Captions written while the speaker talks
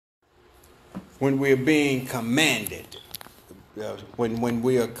when we're being commanded. When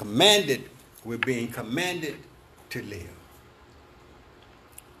we are commanded, we're being commanded to live.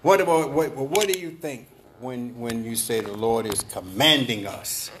 What do you think when you say the Lord is commanding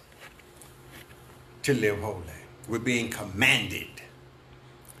us to live holy? We're being commanded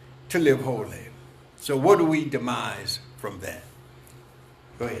to live holy. So what do we demise from that?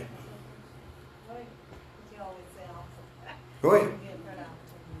 Go ahead. Go ahead.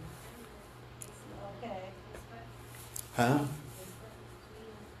 Huh?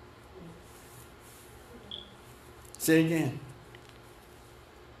 Say again.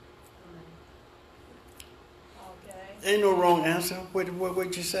 Okay. Ain't no wrong answer. What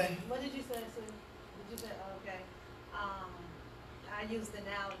did you say? What did you say, Sue? Did you say, okay. I use the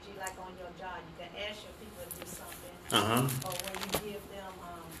analogy like on your job. You can ask your people to do something. Or when you give them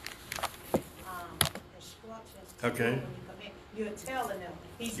instructions. Okay. When you come in, you're telling them.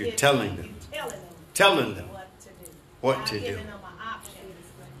 You're telling them. You're telling them what to do. What to do. Giving them an option.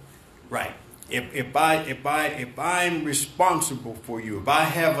 Right. If I'm responsible for you, if I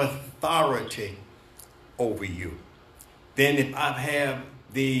have authority over you, then if I have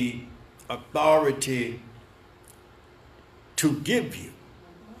the authority to give you,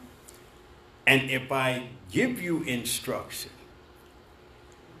 and if I give you instruction,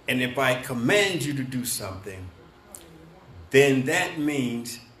 and if I command you to do something, then that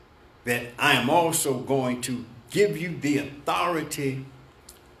means that I am also going to give you the authority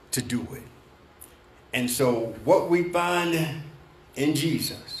to do it. And so what we find in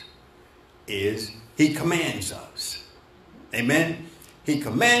Jesus is he commands us. Amen. He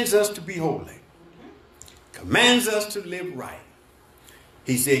commands us to be holy. Commands us to live right.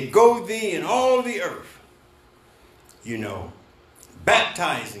 He said, go thee in all the earth,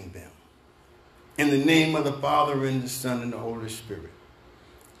 baptizing them in the name of the Father and the Son and the Holy Spirit.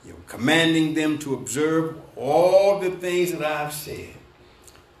 Commanding them to observe all the things that I've said.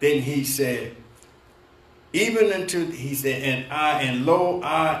 Then he said, and lo,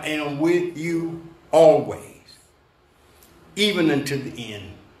 I am with you always, even unto the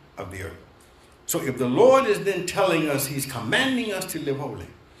end of the earth. So if the Lord is then telling us, he's commanding us to live holy,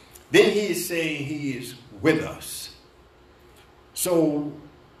 then he is saying he is with us. So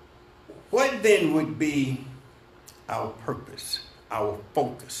what then would be our purpose, our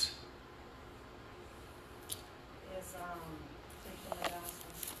focus?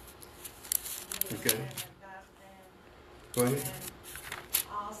 Okay. Go ahead. And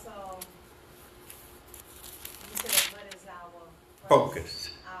also, you said what is our focus?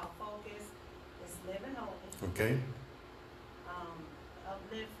 Our focus is living holy. Okay.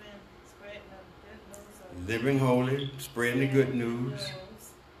 Uplifting, spreading the good news. Living holy, spreading the good news.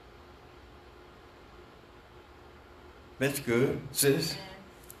 That's good, sis.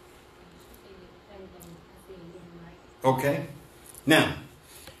 Okay. Now,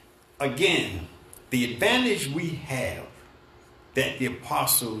 again, the advantage we have that the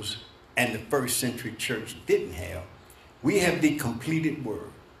apostles and the first century church didn't have, we have the completed word.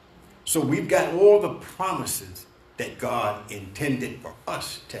 So we've got all the promises that God intended for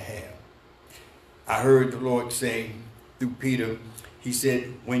us to have. I heard the Lord say through Peter, he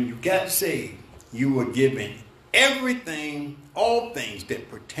said, when you got saved, you were given everything, all things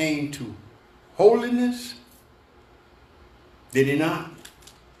that pertain to holiness. Did he not?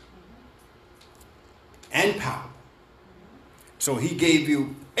 And power. So he gave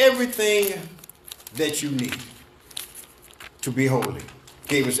you everything that you need to be holy.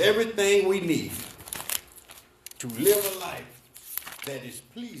 Gave us everything we need to live a life that is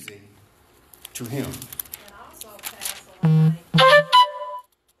pleasing to him. And also, Pastor, when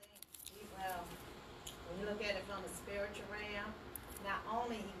you look at it from the spiritual realm, not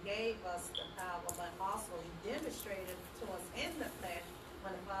only he gave us the power, but also he demonstrated to us in the flesh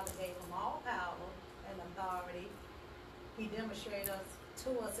when the Father gave him all power and authority. He demonstrated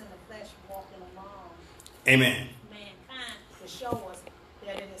to us in the flesh walking along. Amen. Mankind to show us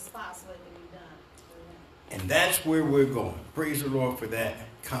that it is possible to be done. Amen. And that's where we're going. Praise the Lord for that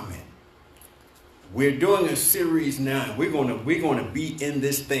comment. We're doing a series now, and we're going to be in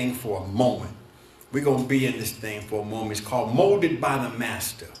this thing for a moment. We're going to be in this thing for a moment. It's called Molded by the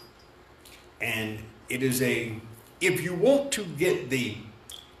Master. And it is if you want to get the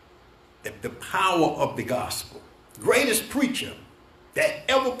power of the gospel, greatest preacher that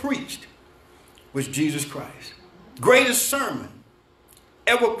ever preached was Jesus Christ. Greatest sermon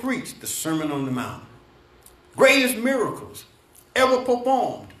ever preached, the Sermon on the Mount. Greatest miracles ever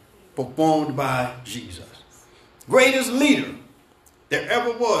performed by Jesus. Greatest leader there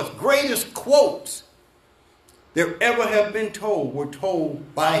ever was. Greatest quotes there ever have been told were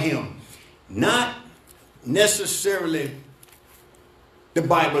told by him. not necessarily the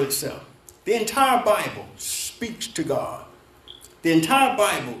Bible itself. The entire Bible speaks to God. The entire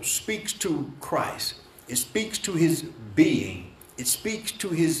Bible speaks to Christ. It speaks to his being. It speaks to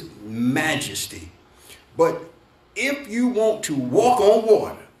his majesty. But if you want to walk on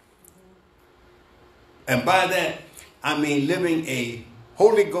water, and by that I mean living a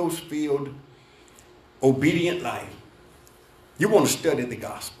Holy Ghost-filled, obedient life, you want to study the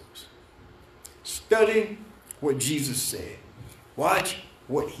Gospels. Study what Jesus said. Watch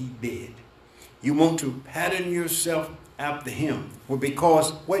what he did. You want to pattern yourself after him. Well,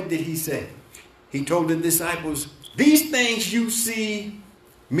 because what did he say? He told the disciples, these things you see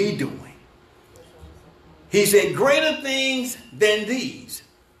me doing. He said, greater things than these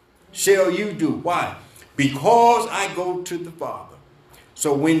shall you do. Why? Because I go to the Father.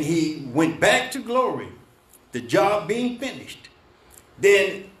 So when he went back to glory, the job being finished,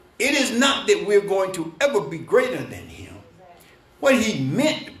 then it is not that we're going to ever be greater than him. What he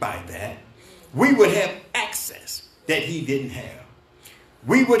meant by that, we would have access that he didn't have.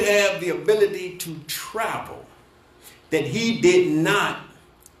 We would have the ability to travel that he did not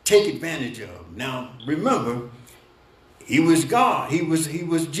take advantage of. Now, remember, he was God. He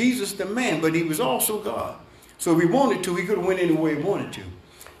was Jesus the man, but he was also God. So if he wanted to, he could have went anywhere he wanted to.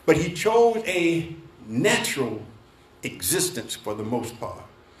 But he chose a natural existence for the most part.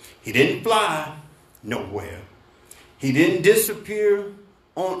 He didn't fly nowhere. He didn't disappear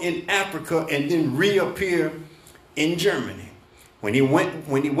in Africa and then reappear in Germany. When he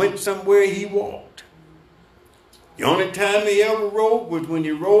went somewhere, he walked. The only time he ever rode was when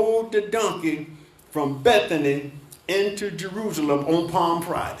he rode the donkey from Bethany into Jerusalem on Palm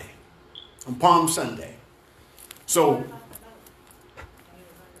Friday, on Palm Sunday. So,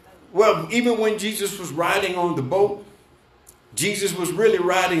 well, even when Jesus was riding on the boat, Jesus was really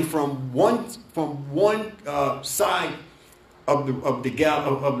riding from one side of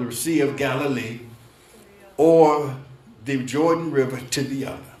the Sea of Galilee or the Jordan River to the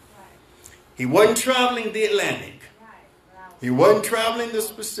other. He wasn't traveling the Atlantic. He wasn't traveling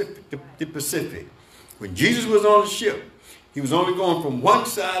the Pacific. When Jesus was on the ship, he was only going from one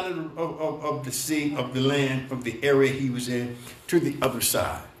side of the sea, of the land, of the area he was in, to the other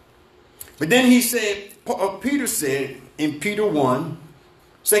side. But then he said, Peter said in Peter 1,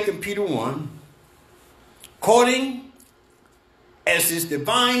 2 Peter 1, according as his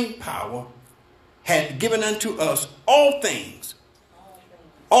divine power hath given unto us all things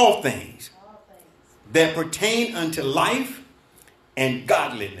that pertain unto life and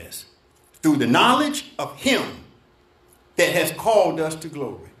godliness, through the knowledge of him that has called us to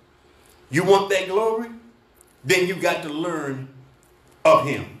glory. You want that glory? Then you got to learn of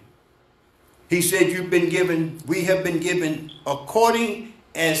him. He said we have been given according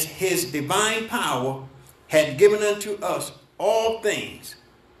as his divine power had given unto us all things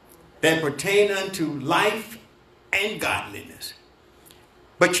that pertain unto life and godliness.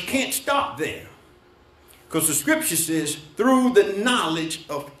 But you can't stop there, because the scripture says through the knowledge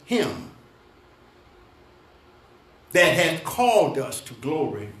of him that hath called us to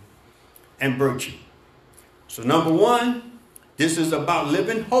glory and virtue. So number one, this is about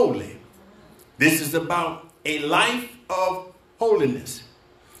living holy. This is about a life of holiness.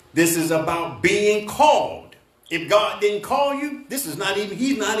 This is about being called. If God didn't call you, he's not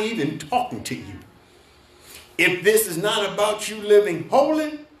even talking to you. If this is not about you living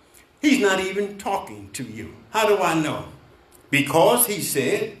holy, he's not even talking to you. How do I know? Because he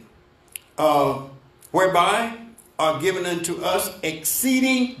said, whereby are given unto us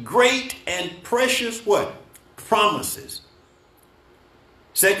exceeding great and precious what? Promises.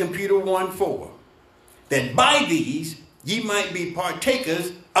 2 Peter 1:4. That by these ye might be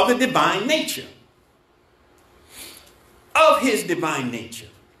partakers of the divine nature. Of his divine nature.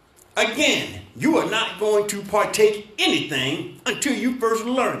 Again, you are not going to partake anything until you first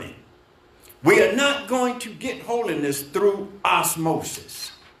learn it. We are not going to get holiness through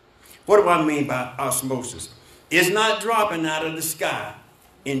osmosis. What do I mean by osmosis? It's not dropping out of the sky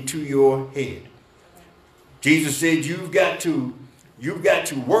into your head. Jesus said you've got to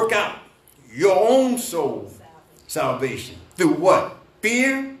work out your own soul salvation through what?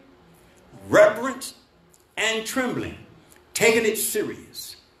 Fear, reverence, and trembling. Taking it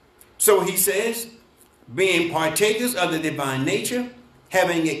serious. So he says, being partakers of the divine nature,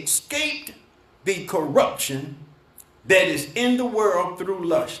 having escaped the corruption that is in the world through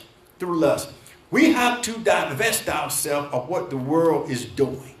lust. We have to divest ourselves of what the world is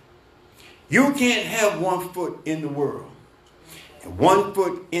doing. You can't have 1 foot in the world and 1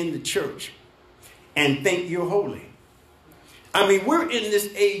 foot in the church and think you're holy. I mean, we're in this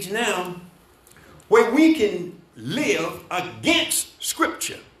age now where we can live against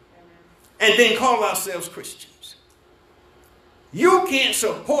Scripture and then call ourselves Christians. You can't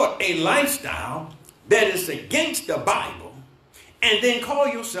support a lifestyle that is against the Bible and then call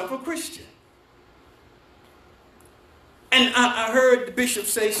yourself a Christian. And I heard the bishop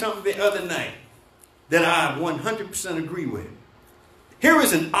say something the other night that I 100% agree with. Here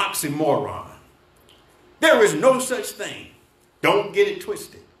is an oxymoron. There is no such thing. Don't get it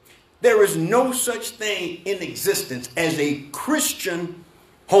twisted. There is no such thing in existence as a Christian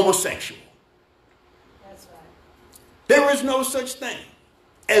homosexual. That's right. There is no such thing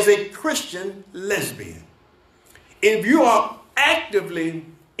as a Christian lesbian. If you are actively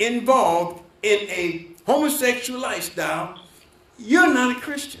involved in a homosexual lifestyle, you're not a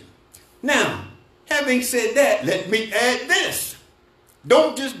Christian. Now, having said that, let me add this.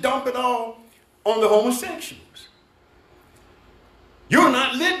 Don't just dump it all on the homosexuals. You're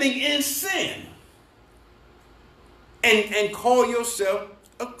not living in sin and call yourself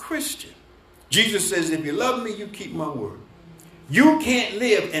a Christian. Jesus says, if you love me, you keep my word. You can't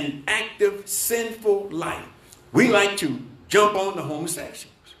live an active, sinful life. We like to jump on the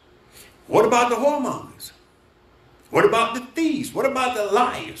homosexuals. What about the whoremongers? What about the thieves? What about the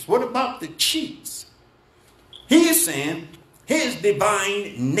liars? What about the cheats? He is saying his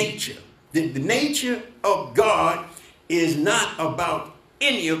divine nature, the nature of God is not about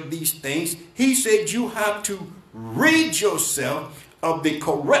any of these things. He said you have to rid yourself of the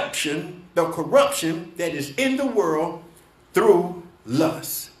corruption that is in the world through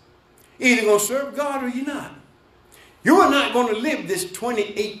lust. You're either going to serve God or you're not. You are not going to live this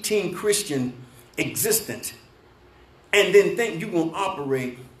 2018 Christian existence and then think you're going to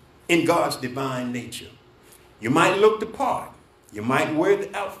operate in God's divine nature. You might look the part. You might wear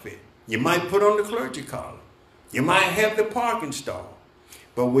the outfit. You might put on the clergy collar. You might have the parking stall.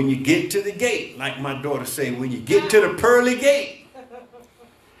 But when you get to the gate, like my daughter say, when you get to the pearly gate,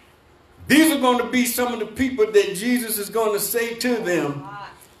 these are going to be some of the people that Jesus is going to say to them,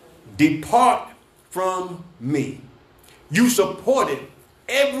 depart from me. You supported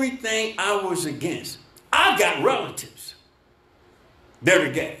everything I was against. I've got relatives that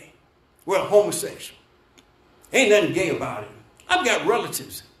are gay. Well, homosexual. Ain't nothing gay about it. I've got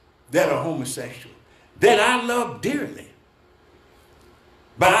relatives that are homosexual that I love dearly.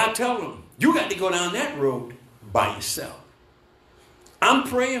 But I tell them, you got to go down that road by yourself. I'm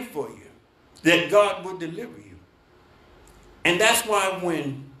praying for you that God will deliver you. And that's why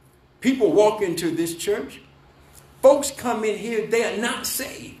when people walk into this church, folks come in here, they are not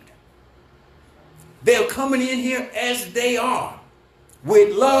saved. They're coming in here as they are,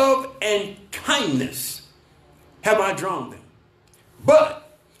 with love and kindness have I drawn them.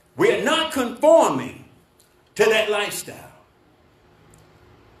 But we are not conforming to that lifestyle.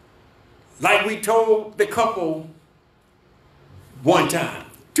 Like we told the couple one time,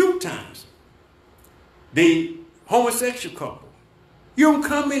 2 times, the homosexual couple, you don't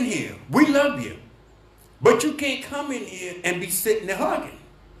come in here. We love you. But you can't come in here and be sitting there hugging.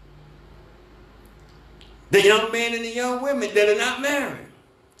 The young men and the young women that are not married.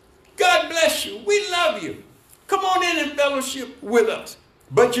 God bless you. We love you. Come on in and fellowship with us.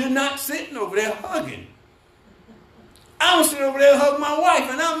 But you're not sitting over there hugging. I don't sit over there and hug my wife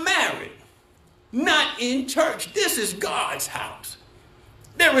and I'm married. Not in church. This is God's house.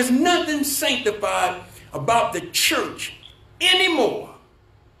 There is nothing sanctified about the church anymore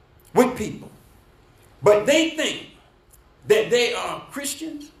with people. But they think that they are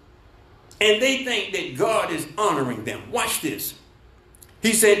Christians and they think that God is honoring them. Watch this.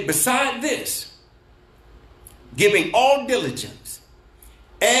 He said, beside this, giving all diligence,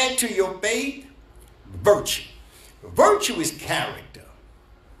 add to your faith virtue. Virtue is character.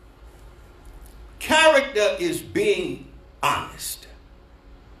 Character is being honest.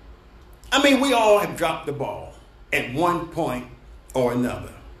 I mean, we all have dropped the ball at one point or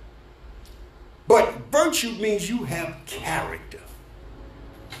another. But virtue means you have character.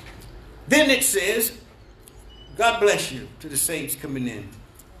 Then it says, God bless you to the saints coming in.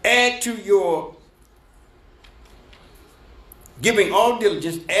 Add to your giving all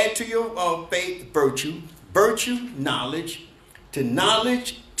diligence, add to your faith virtue, virtue knowledge, to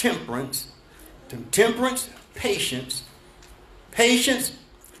knowledge temperance, to temperance patience, patience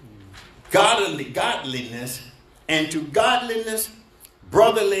godliness, and to godliness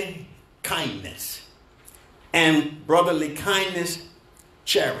brotherly kindness, and brotherly kindness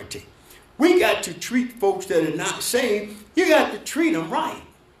charity. We got to treat folks that are not saved, you got to treat them right.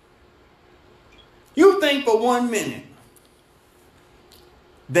 You think for 1 minute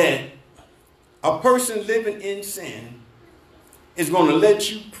that a person living in sin is going to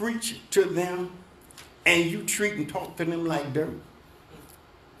let you preach to them and you treat and talk to them like dirt.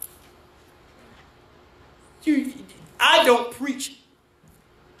 I don't preach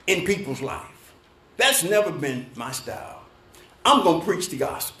in people's life. That's never been my style. I'm going to preach the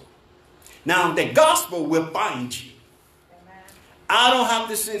gospel. Now, the gospel will find you. I don't have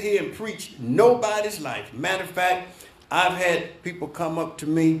to sit here and preach nobody's life. Matter of fact, I've had people come up to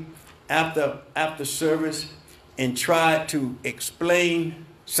me after service and try to explain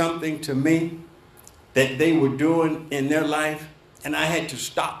something to me that they were doing in their life. And I had to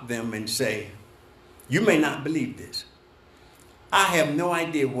stop them and say, you may not believe this. I have no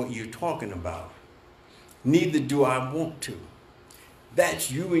idea what you're talking about. Neither do I want to.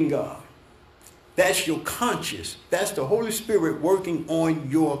 That's you and God. That's your conscience. That's the Holy Spirit working on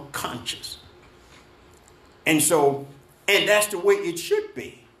your conscience. And that's the way it should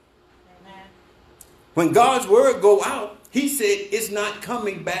be. Amen. When God's word go out, he said it's not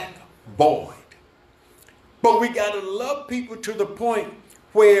coming back void. But we got to love people to the point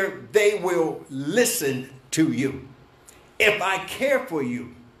where they will listen to you. If I care for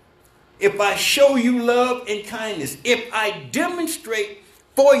you, if I show you love and kindness, if I demonstrate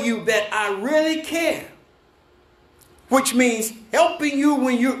for you that I really care, which means helping you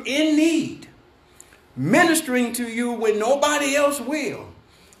when you're in need, ministering to you when nobody else will,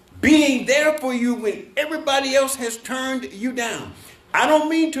 being there for you when everybody else has turned you down. I don't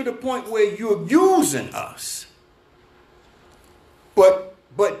mean to the point where you're using us, but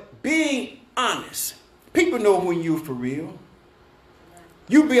being honest. People know when you're for real.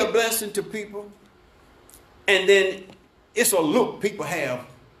 You be a blessing to people, and then it's a look people have,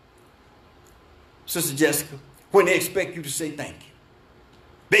 Sister Jessica, when they expect you to say thank you.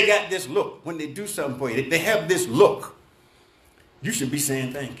 They got this look when they do something for you. They have this look. You should be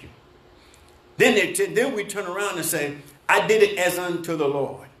saying thank you. Then we turn around and say, I did it as unto the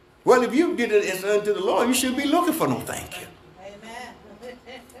Lord. Well, if you did it as unto the Lord, you should be looking for no thank you.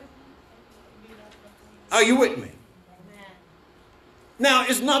 Amen. Are you with me? Amen. Now,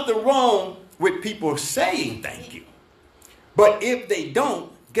 it's nothing wrong with people saying thank you. But if they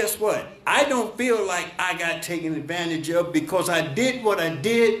don't, guess what? I don't feel like I got taken advantage of because I did what I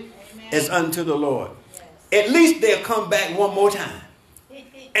did. Amen. As unto the Lord. Yes. At least they'll come back one more time.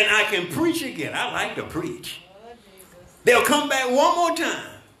 And I can preach again. I like to preach. Oh, they'll come back one more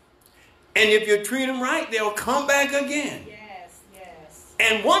time. And if you treat them right, they'll come back again. Yes, yes.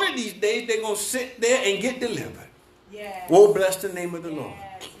 And one of these days, they're going to sit there and get delivered. Yes. Oh, bless the name of the Lord.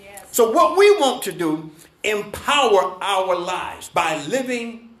 Yes. So what we want to do, empower our lives by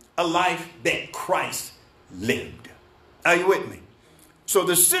living a life that Christ lived. Are you with me? So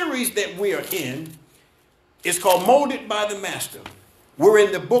the series that we are in is called Molded by the Master. We're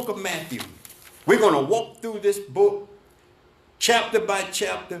in the book of Matthew. We're going to walk through this book chapter by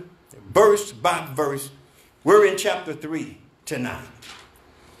chapter, verse by verse. We're in chapter 3 tonight.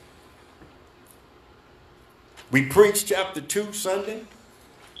 We preached chapter 2 Sunday.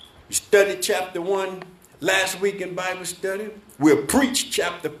 We studied chapter 1 last week in Bible study. We'll preach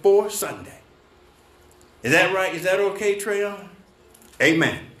chapter 4 Sunday. Is that right? Is that okay, Trayon?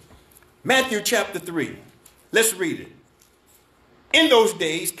 Amen. Matthew chapter 3. Let's read it. In those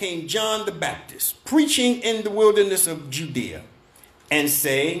days came John the Baptist, preaching in the wilderness of Judea, and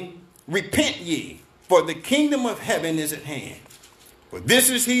saying, Repent ye, for the kingdom of heaven is at hand. For this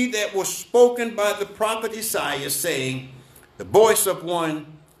is he that was spoken by the prophet Isaiah, saying, The voice of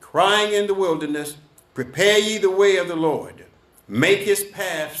one crying in the wilderness, Prepare ye the way of the Lord, make his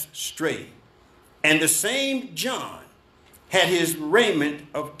paths straight. And the same John had his raiment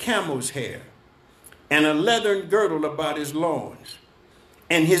of camel's hair, and a leathern girdle about his loins.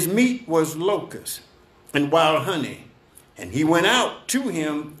 And his meat was locusts and wild honey. And he went out to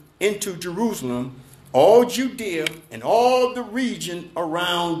him into Jerusalem, all Judea and all the region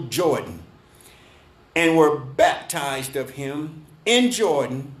around Jordan, and were baptized of him in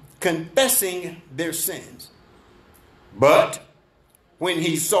Jordan, confessing their sins. But when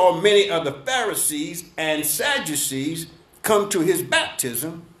he saw many of the Pharisees and Sadducees come to his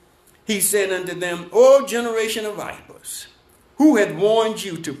baptism, he said unto them, O generation of vipers, who hath warned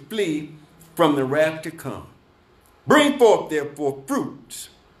you to flee from the wrath to come? Bring forth therefore fruits,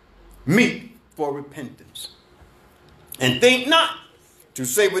 meet for repentance. And think not to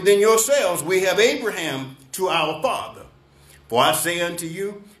say within yourselves, We have Abraham to our father. For I say unto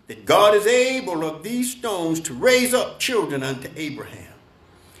you, that God is able of these stones to raise up children unto Abraham.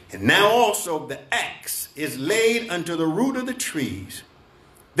 And now also the axe is laid unto the root of the trees.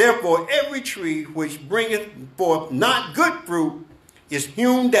 Therefore every tree which bringeth forth not good fruit is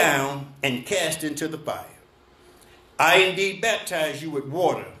hewn down and cast into the fire. I indeed baptize you with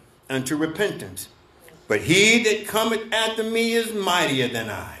water unto repentance. But he that cometh after me is mightier than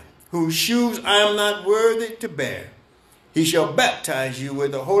I, whose shoes I am not worthy to bear. He shall baptize you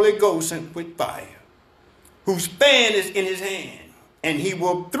with the Holy Ghost and with fire, whose fan is in his hand. And he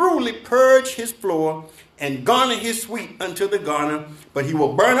will thoroughly purge his floor and garner his wheat unto the garner, but he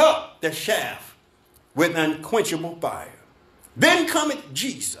will burn up the shaft with unquenchable fire. Then cometh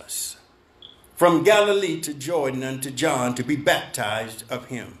Jesus from Galilee to Jordan unto John to be baptized of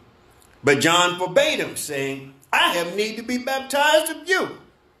him. But John forbade him, saying, I have need to be baptized of you,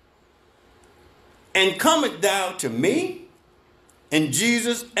 and comest thou to me? And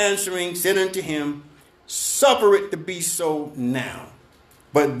Jesus answering said unto him, Suffer it to be so now,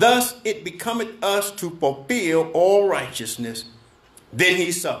 but thus it becometh us to fulfill all righteousness. Then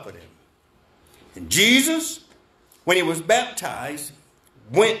he suffered him. And Jesus, when he was baptized,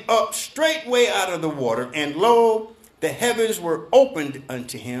 went up straightway out of the water, and lo, the heavens were opened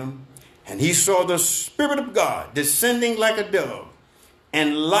unto him, and he saw the Spirit of God descending like a dove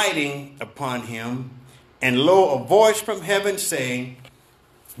and lighting upon him. And lo, a voice from heaven saying,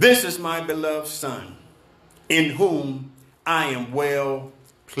 This is my beloved Son, in whom I am well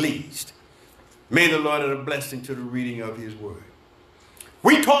pleased. May the Lord add a blessing to the reading of his word.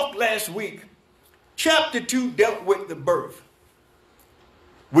 We talked last week. Chapter 2 dealt with the birth.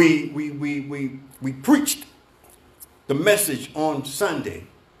 We preached the message on Sunday.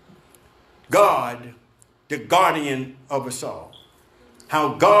 God, the guardian of us all.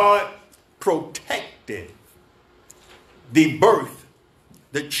 How God protected the birth,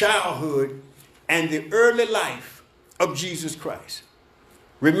 the childhood, and the early life of Jesus Christ.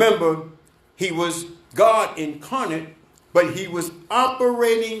 Remember, he was God incarnate, but he was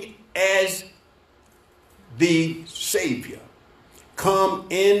operating as the Savior, come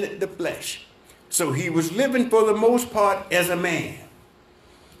in the flesh. So he was living for the most part as a man.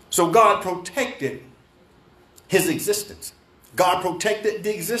 So God protected his existence. God protected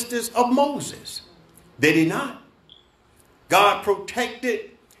the existence of Moses. Did he not? God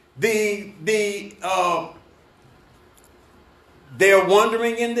protected their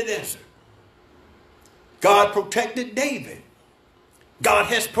wandering in the desert. God protected David. God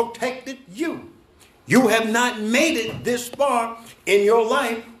has protected you. You have not made it this far in your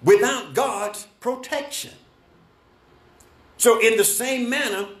life without God's protection. So in the same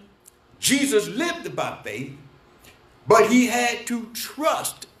manner, Jesus lived by faith, but he had to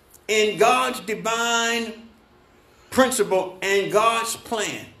trust in God's divine principle and God's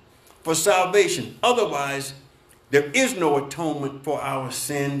plan for salvation. Otherwise, there is no atonement for our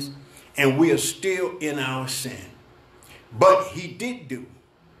sins, and we are still in our sin. But he did do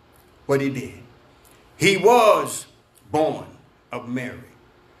what he did. He was born of Mary.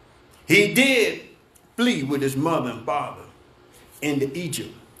 He did flee with his mother and father into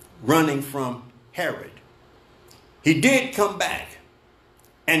Egypt, running from Herod. He did come back,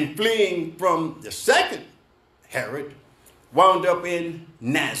 and fleeing from the second Herod, wound up in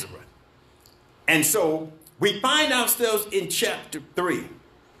Nazareth. And so we find ourselves in chapter 3,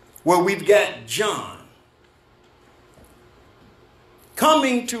 where we've got John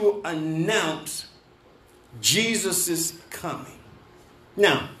coming to announce Jesus' coming.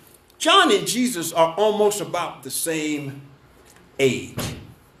 Now, John and Jesus are almost about the same age.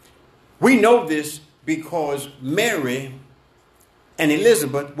 We know this because Mary and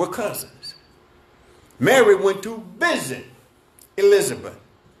Elizabeth were cousins. Mary went to visit Elizabeth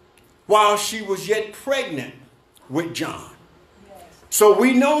while she was yet pregnant with John. So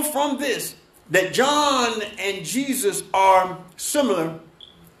we know from this that John and Jesus are similar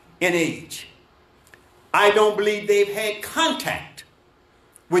in age. I don't believe they've had contact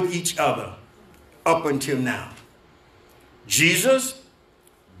with each other up until now. Jesus,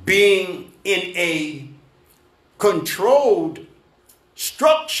 being in a controlled,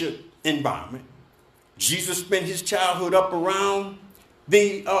 structured environment, Jesus spent his childhood up around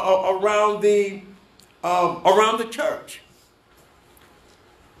the church.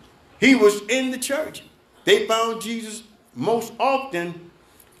 He was in the church. They found Jesus most often.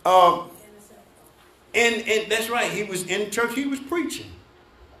 And that's right. He was in church. He was preaching.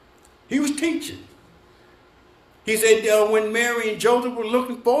 He was teaching. He said when Mary and Joseph were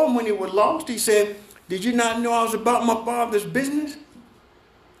looking for him when he was lost, he said, "Did you not know I was about my Father's business?"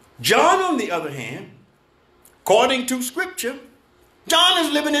 John, on the other hand, according to Scripture, John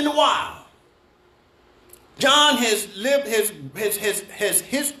is living in the wild. John has lived his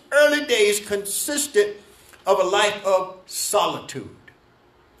early days consisted of a life of solitude.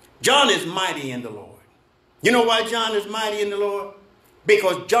 John is mighty in the Lord. You know why John is mighty in the Lord?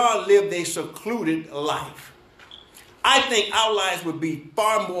 Because John lived a secluded life. I think our lives would be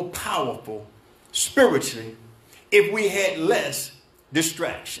far more powerful spiritually if we had less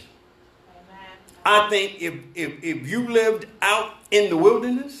distraction. Amen. I think if you lived out in the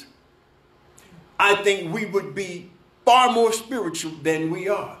wilderness, I think we would be far more spiritual than we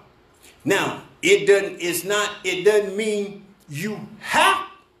are. Now, it doesn't mean you have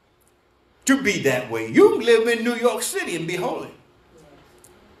to be that way. You can live in New York City and be holy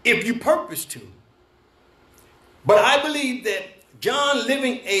if you purpose to. But I believe that John,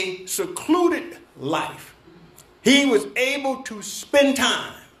 living a secluded life, he was able to spend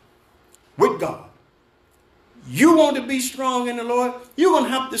time with God. You want to be strong in the Lord, you're going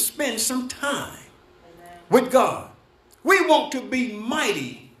to have to spend some time with God. We want to be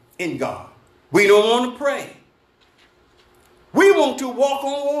mighty in God. We don't want to pray. We want to walk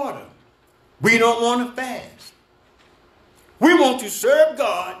on water. We don't want to fast. We want to serve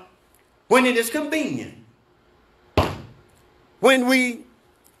God when it is convenient. When we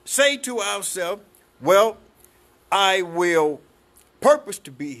say to ourselves, well, I will purpose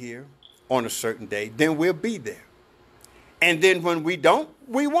to be here on a certain day, then we'll be there. And then when we don't,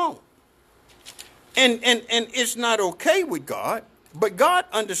 we won't. And it's not okay with God, but God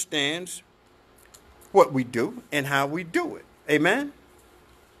understands what we do and how we do it. Amen?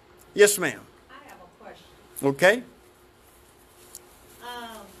 Yes, ma'am. I have a question. Okay.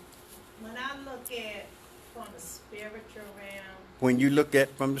 When I look at from the spiritual realm. When you look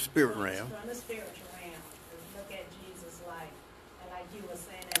at from the spirit realm. From the spiritual realm, look at Jesus' life. And like you were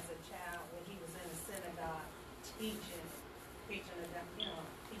saying as a child, when he was in the synagogue preaching the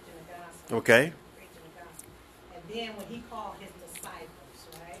gospel. Okay. Preaching the gospel. And then when he called his disciples,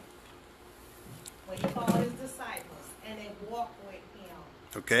 right? When he called his disciples and they walked with him.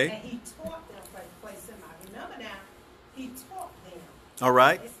 Okay. And he taught them for the place in mind. Remember now, he taught them. All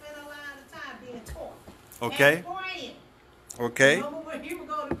right. They spent a lot of time being taught. Okay. And praying. Okay. Remember when he would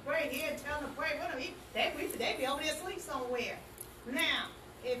go to pray here and tell them to pray with him, they'd be over there asleep somewhere. Now,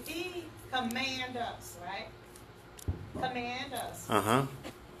 if he command us, right? Command us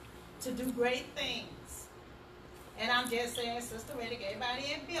to do great things. And I'm just saying, Sister Riddick,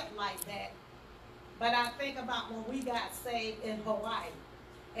 everybody ain't built like that. But I think about when we got saved in Hawaii.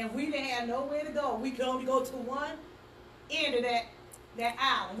 And we didn't have nowhere to go. We could only go to one end of that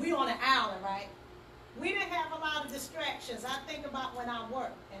island. We on an island, right? We didn't have a lot of distractions. I think about when I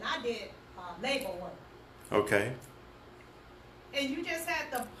worked, and I did labor work. Okay. And you just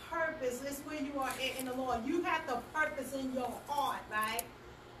had the purpose. This is where you are in the Lord. You have the purpose in your heart, right?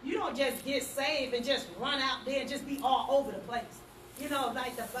 You don't just get saved and just run out there and just be all over the place. You know,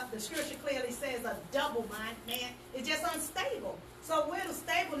 like the scripture clearly says, a double-minded man is just unstable. So where does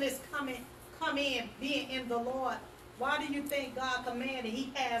stableness come in, being in the Lord? Why do you think God commanded?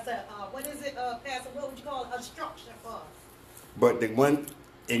 He has a, Pastor, what would you call it? A structure for us. But the one,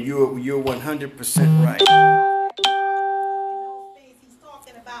 and you're 100% right. And those things he's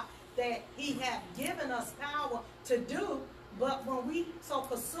talking about that he have given us power to do, but when we so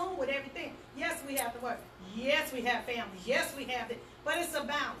consumed with everything, yes, we have to work. Yes, we have families. Yes, we have it. But it's a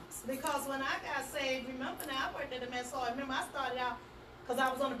balance. Because when I got saved, remember now, I worked at the men's hall. Remember, I started out because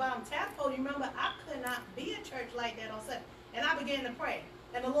I was on the bottom tap pole. Remember, I could not be in church like that on Sunday. And I began to pray.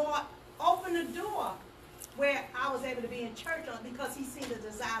 And the Lord opened the door where I was able to be in church on because he seen the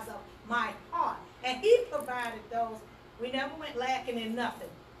desires of my heart. And he provided those. We never went lacking in nothing.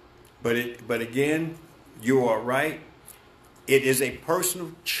 But again, you are right. It is a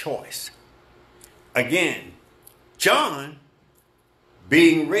personal choice. Again, John,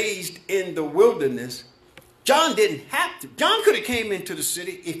 being raised in the wilderness, John didn't have to. John could have came into the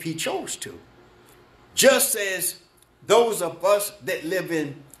city if he chose to. Just as those of us that live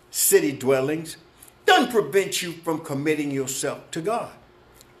in city dwellings doesn't prevent you from committing yourself to God.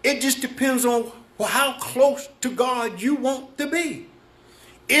 It just depends on how close to God you want to be.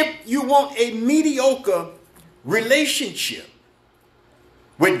 If you want a mediocre relationship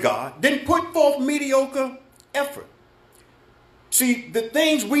with God, then put forth mediocre effort. See, let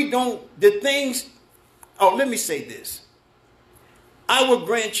me say this. I will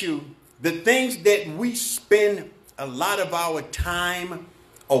grant you the things that we spend a lot of our time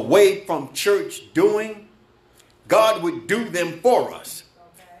away from church doing, God would do them for us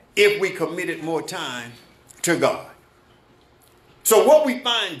if we committed more time to God. So what we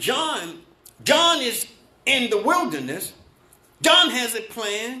find, John is in the wilderness. John has a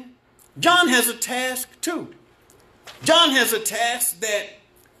plan. John has a task too. John has a task that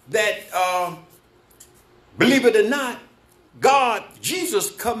believe it or not, Jesus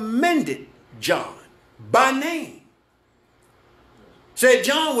commended John by name. Said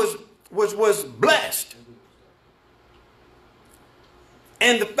John was blessed.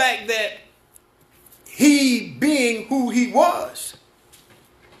 And the fact that he being who he was,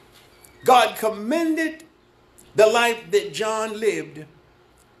 God commended the life that John lived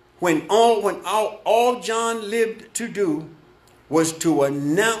when all John lived to do was to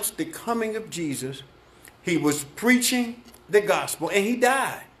announce the coming of Jesus. He was preaching the gospel, and he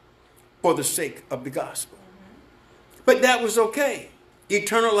died for the sake of the gospel. But that was okay.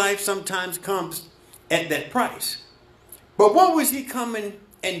 Eternal life sometimes comes at that price. But what was he coming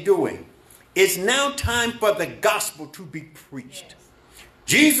and doing? It's now time for the gospel to be preached.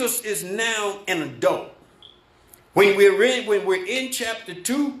 Jesus is now an adult. When we're in chapter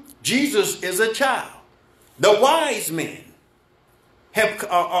 2, Jesus is a child. The wise men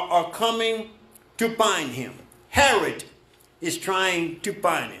are coming to find him. Herod is trying to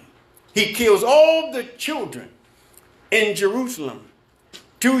find him. He kills all the children in Jerusalem,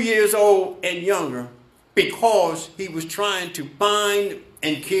 2 years old and younger, because he was trying to find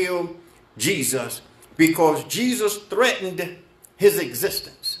and kill Jesus, because Jesus threatened his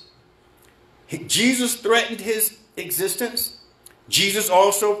existence. Jesus threatened his existence. Jesus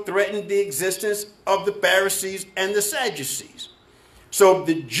also threatened the existence of the Pharisees and the Sadducees. So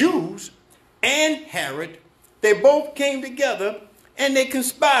the Jews and Herod, they both came together and they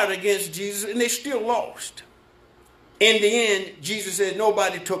conspired against Jesus, and they still lost. In the end, Jesus said,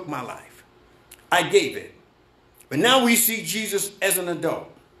 nobody took my life. I gave it. But now we see Jesus as an adult.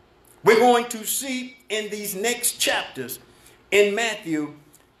 We're going to see in these next chapters in Matthew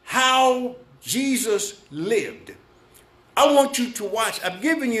how Jesus lived. I want you to watch. I've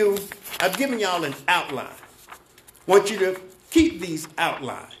given y'all an outline. I want you to keep these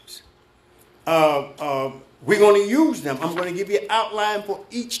outlines. We're going to use them. I'm going to give you an outline for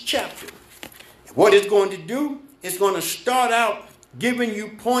each chapter. What it's going to do is going to start out giving you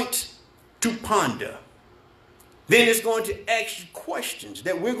points to ponder. Then it's going to ask you questions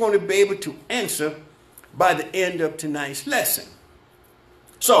that we're going to be able to answer by the end of tonight's lesson.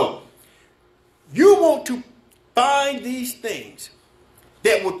 So, you want to find these things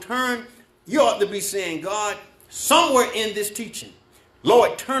that will turn, you ought to be saying, God, somewhere in this teaching,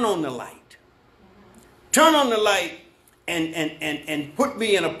 Lord, turn on the light. Turn on the light and put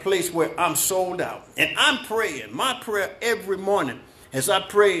me in a place where I'm sold out. And I'm praying. My prayer every morning as I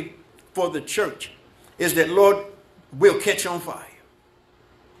pray for the church is that, Lord, we'll catch on fire.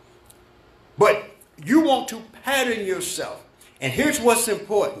 But you want to pattern yourself. And here's what's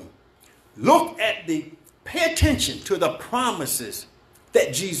important. Pay attention to the promises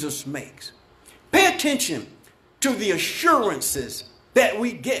that Jesus makes. Pay attention to the assurances that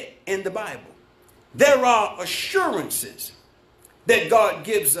we get in the Bible. There are assurances that God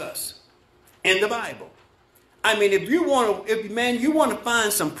gives us in the Bible. I mean, if you want to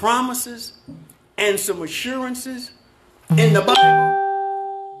find some promises and some assurances in the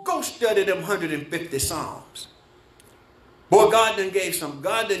Bible, go study them 150 Psalms. Boy, God done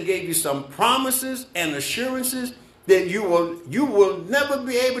gave you some promises and assurances that you will never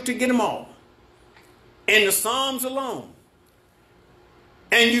be able to get them all in the Psalms alone.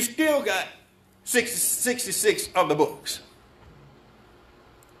 And you still got 66 of the books.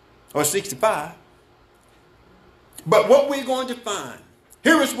 Or 65. But what we're going to find,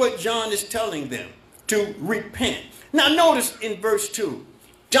 here is what John is telling them, to repent. Now notice in verse 2,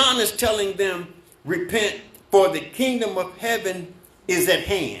 John is telling them, repent, for the kingdom of heaven is at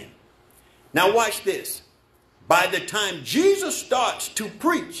hand. Now watch this. By the time Jesus starts to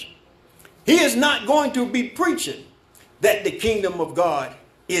preach, he is not going to be preaching that the kingdom of God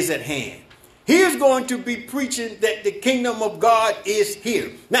is at hand. He is going to be preaching that the kingdom of God is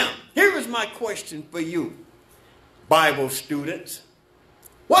here. Now, here is my question for you, Bible students.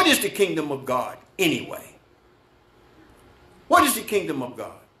 What is the kingdom of God anyway? What is the kingdom of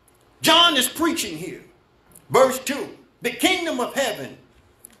God? John is preaching here. Verse 2, the kingdom of heaven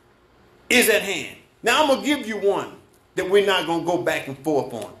is at hand. Now, I'm going to give you one that we're not going to go back and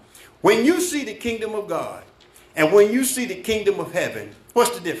forth on. When you see the kingdom of God and when you see the kingdom of heaven, what's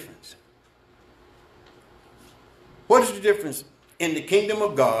the difference? What is the difference in the kingdom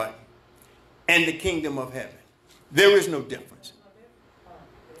of God and the kingdom of heaven? There is no difference.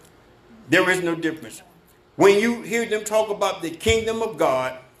 There is no difference. When you hear them talk about the kingdom of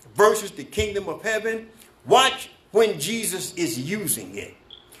God versus the kingdom of heaven, watch when Jesus is using it.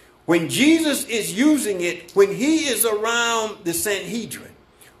 When Jesus is using it, when he is around the Sanhedrin,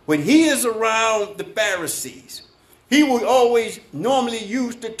 when he is around the Pharisees, he will always normally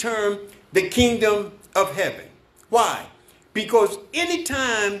use the term the kingdom of heaven. Why? Because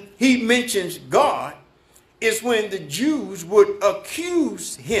anytime he mentions God is when the Jews would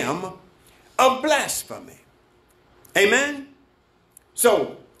accuse him of blasphemy. Amen?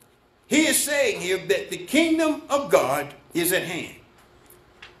 So, he is saying here that the kingdom of God is at hand.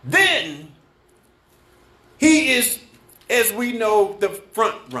 Then he is, as we know, the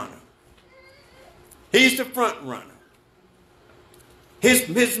front runner. He's the front runner. His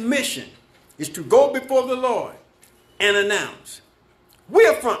mission is to go before the Lord and announce. We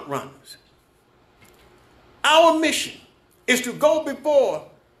are front runners. Our mission is to go before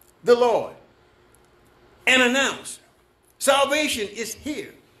the Lord and announce salvation is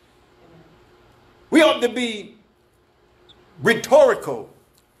here. We ought to be rhetorical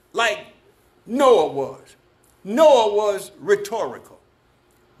like Noah was. Noah was rhetorical.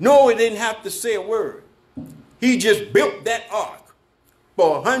 Noah didn't have to say a word. He just built that ark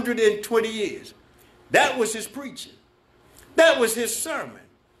for 120 years. That was his preaching. That was his sermon.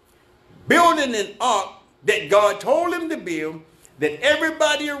 Building an ark that God told him to build, that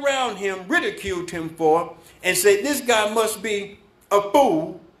everybody around him ridiculed him for and said, this guy must be a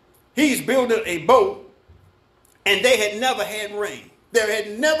fool. He's building a boat, and they had never had rain. There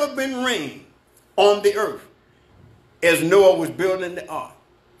had never been rain on the earth as Noah was building the ark,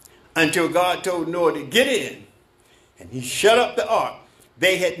 until God told Noah to get in, and he shut up the ark.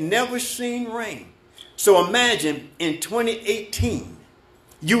 They had never seen rain. So imagine in 2018,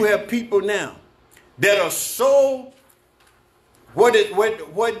 you have people now that are so, what did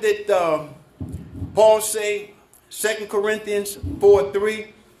Paul say, 2 Corinthians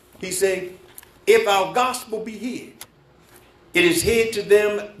 4:3? He said, if our gospel be hid, it is hid to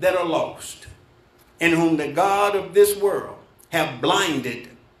them that are lost, in whom the God of this world have blinded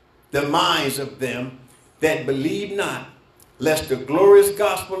the minds of them that believe not, lest the glorious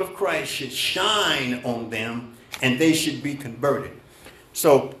gospel of Christ should shine on them and they should be converted.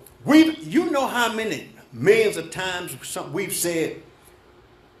 So you know how many millions of times we've said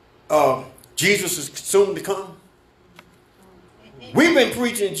Jesus is soon to come. We've been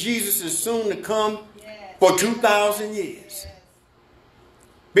preaching Jesus is soon to come for 2,000 years.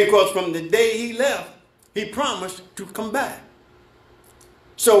 Because from the day he left, he promised to come back.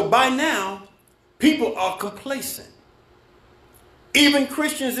 So by now, people are complacent. Even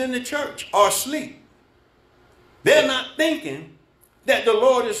Christians in the church are asleep. They're not thinking that the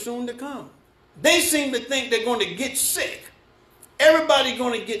Lord is soon to come. They seem to think they're going to get sick. Everybody's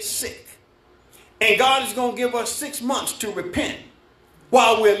going to get sick. And God is going to give us 6 months to repent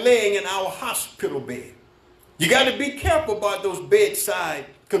while we're laying in our hospital bed. You got to be careful about those bedside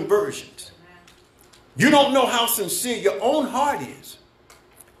conversions. You don't know how sincere your own heart is.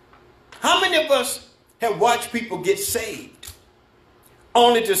 How many of us have watched people get saved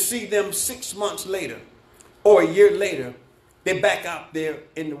only to see them 6 months later or a year later, they're back out there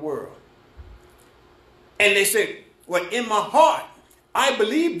in the world? And they say, well, in my heart, I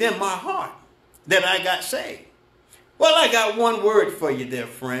believed in my heart that I got saved. Well, I got one word for you there,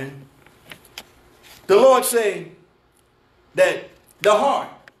 friend. The Lord say that the heart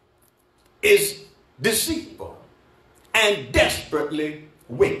is deceitful and desperately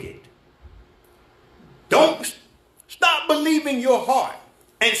wicked. Don't stop believing your heart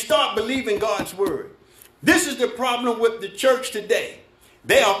and start believing God's word. This is the problem with the church today.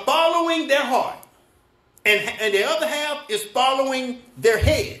 They are following their heart, and the other half is following their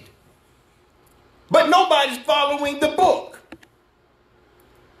head. But nobody's following the book.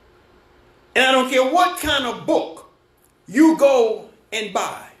 And I don't care what kind of book you go and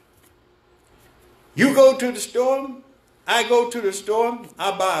buy. You go to the store, I go to the store,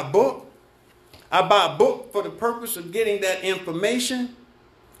 I buy a book. I buy a book for the purpose of getting that information.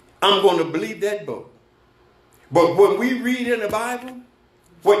 I'm going to believe that book. But when we read in the Bible,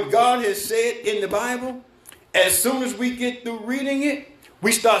 what God has said in the Bible, as soon as we get through reading it,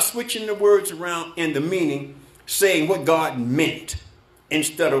 we start switching the words around in the meaning, saying what God meant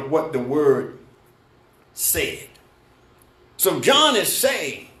instead of what the word said. So John is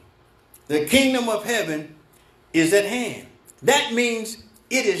saying the kingdom of heaven is at hand. That means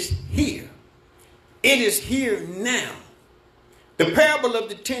it is here. It is here now. The parable of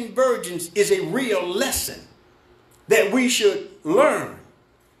the 10 virgins is a real lesson that we should learn.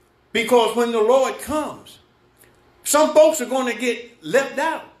 Because when the Lord comes, some folks are going to get left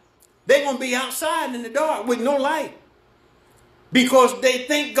out. They're going to be outside in the dark with no light. Because they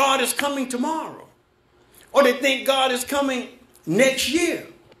think God is coming tomorrow. Or they think God is coming next year.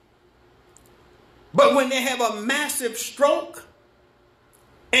 But when they have a massive stroke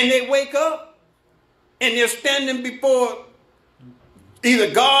and they wake up and they're standing before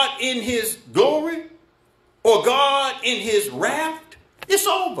either God in his glory or God in his wrath, it's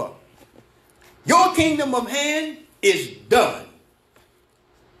over. Your kingdom of hand is done.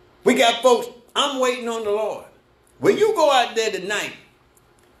 We got folks, I'm waiting on the Lord. When you go out there tonight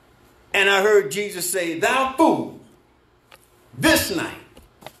And I heard Jesus say, thou fool, this night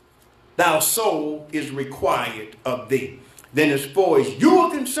thy soul is required of thee. Then as far as you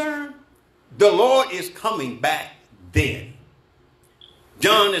are concerned, the Lord is coming back then.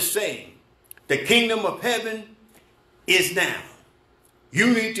 John is saying, the kingdom of heaven is now.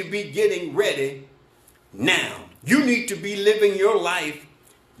 You need to be getting ready now. You need to be living your life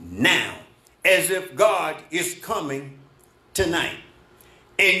now, as if God is coming tonight.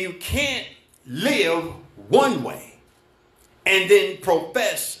 And you can't live one way and then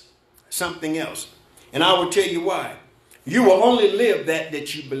profess something else. And I will tell you why. You will only live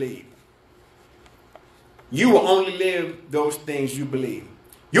that you believe. You will only live those things you believe.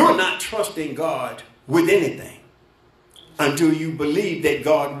 You're not trusting God with anything until you believe that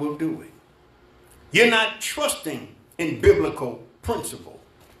God will do it. You're not trusting in biblical principle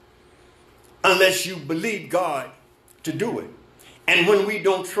unless you believe God to do it. And when we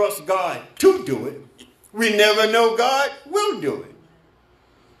don't trust God to do it, we never know God will do it.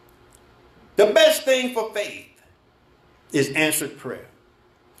 The best thing for faith is answered prayer.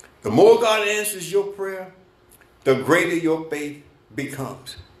 The more God answers your prayer, the greater your faith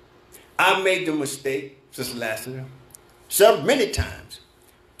becomes. I made the mistake, Sister Lassiter, many times,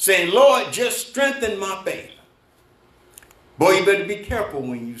 saying, Lord, just strengthen my faith. Boy, you better be careful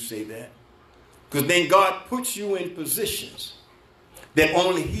when you say that, because then God puts you in positions that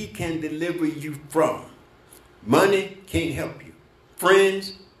only he can deliver you from. Money can't help you.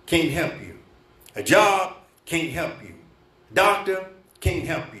 Friends can't help you. A job can't help you. Doctor can't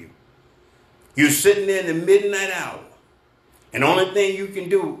help you. You're sitting there in the midnight hour, and the only thing you can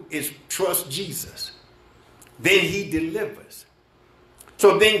do is trust Jesus. Then he delivers.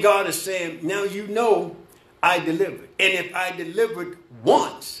 So then God is saying, now you know I delivered. And if I delivered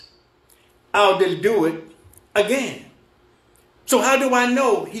once, I'll do it again. So how do I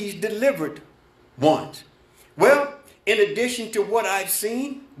know he's delivered once? Well, in addition to what I've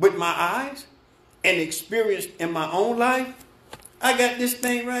seen with my eyes and experienced in my own life, I got this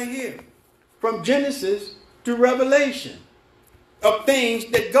thing right here. From Genesis to Revelation of things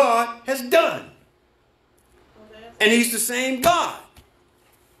that God has done. And he's the same God.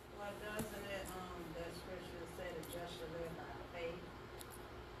 Well, doesn't it, that scripture say the just shall live by faith?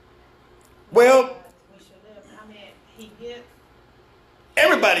 Well, We should live. I mean, he did.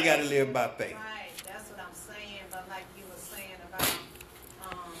 Everybody got to live by faith. Right, that's what I'm saying. But like you were saying about,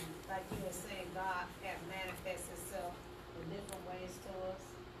 God had manifested himself in different ways to us.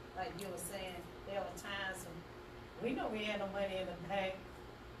 Like you were saying, there were times when we know we had no money in the bank,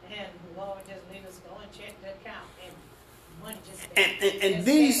 and the Lord would just leave us go and check the account, and money just and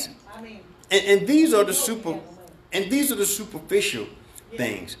these there. I mean, and these are the we had no money. superficial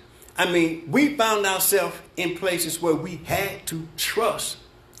things. I mean, we found ourselves in places where we had to trust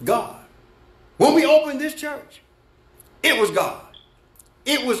God. When we opened this church, it was God.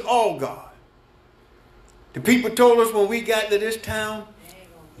 It was all God. The people told us when we got to this town,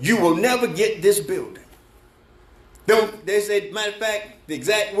 you will never get this building. They said, matter of fact, the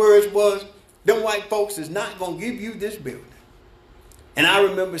exact words was, them white folks is not going to give you this building. And I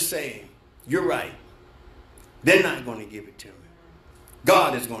remember saying, you're right. They're not going to give it to me.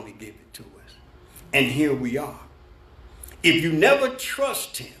 God is going to give it to us. And here we are. If you never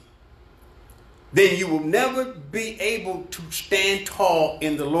trust him, then you will never be able to stand tall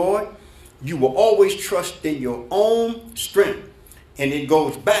in the Lord. You will always trust in your own strength. And it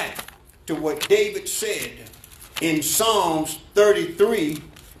goes back to what David said in Psalms 33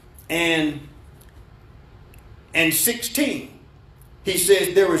 and 16. He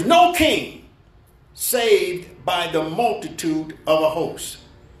says, there is no king saved by the multitude of a host.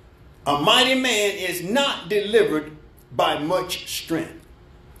 A mighty man is not delivered by much strength.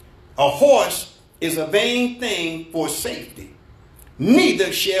 A horse is a vain thing for safety.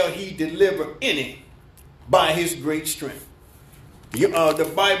 Neither shall he deliver any by his great strength.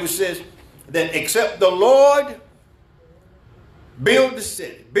 The Bible says that except the Lord build the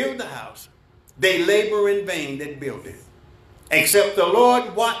city, build the house, they labor in vain that build it. Except the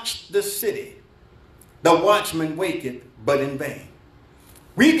Lord watch the city, the watchman waketh but in vain.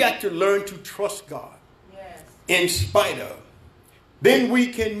 We got to learn to trust God. Yes. In spite of. Then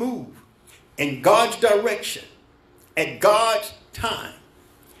we can move in God's direction at God's time.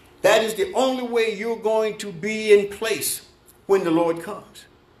 That is the only way you're going to be in place when the Lord comes.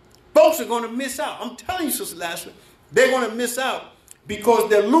 Folks are going to miss out. I'm telling you, Sister Lashley, they're going to miss out because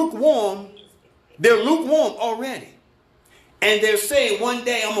they're lukewarm. They're lukewarm already. And they're saying, one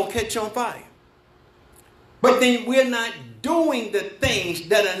day I'm going to catch on fire. But then we're not doing the things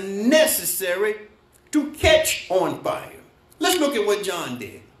that are necessary to catch on fire. Let's look at what John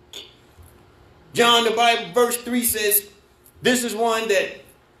did. John, the Bible, verse 3 says, this is one that,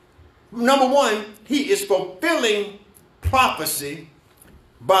 number one, he is fulfilling prophecy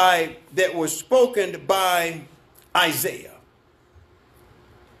that was spoken by Isaiah.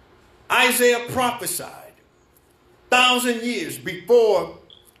 Isaiah prophesied 1,000 years before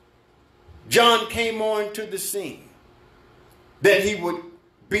John came on to the scene that he would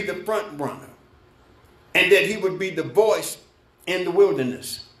be the front runner and that he would be the voice in the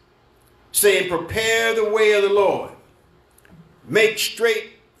wilderness, saying, prepare the way of the Lord, make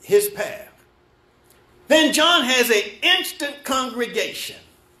straight his path. Then John has an instant congregation.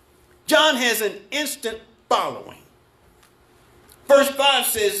 John has an instant following. Verse 5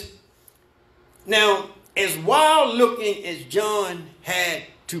 says, now, as wild looking as John had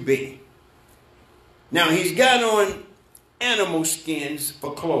to be, now he's got on animal skins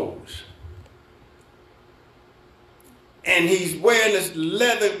for clothes. And he's wearing this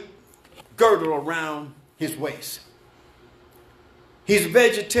leather girdle around his waist. He's a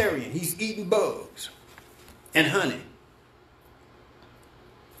vegetarian. He's eating bugs and honey.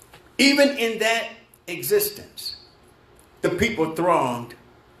 Even in that existence, the people thronged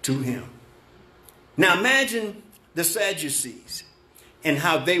to him. Now imagine the Sadducees and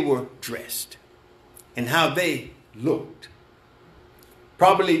how they were dressed and how they looked.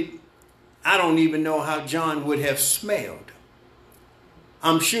 Probably, I don't even know how John would have smelled.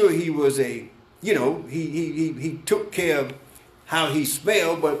 I'm sure he was he took care of how he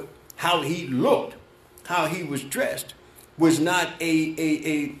smelled, but how he looked, how he was dressed was not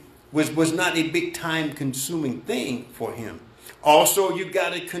a big time consuming thing for him. Also, you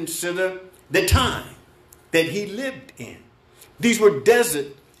got to consider the time that he lived in. These were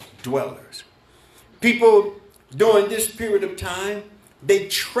desert dwellers. People during this period of time, they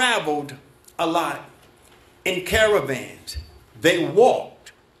traveled a lot in caravans. They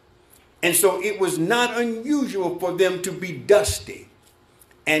walked. And so it was not unusual for them to be dusty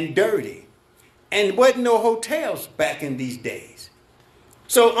and dirty. And there wasn't no hotels back in these days.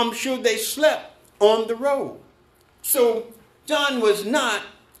 So I'm sure they slept on the road. So John was not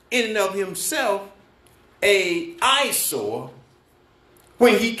in and of himself an eyesore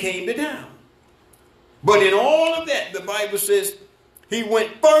when he came to town. But in all of that, the Bible says he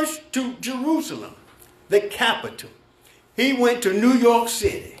went first to Jerusalem, the capital. He went to New York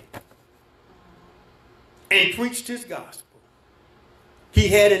City and preached his gospel. He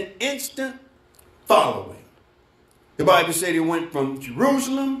had an instant following. The Bible said he went from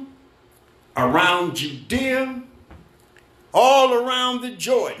Jerusalem, around Judea, all around the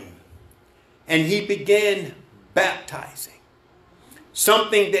Jordan, and he began baptizing.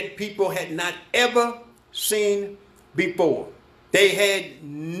 Something that people had not ever seen before. They had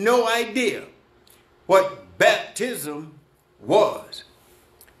no idea what baptism was.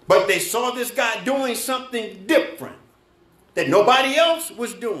 But they saw this guy doing something different that nobody else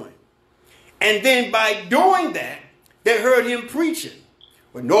was doing. And then by doing that, they heard him preaching,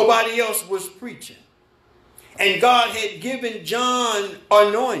 but nobody else was preaching. And God had given John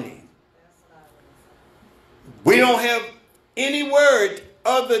anointing. We don't have any word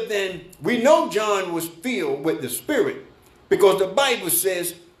other than we know John was filled with the Spirit, because the Bible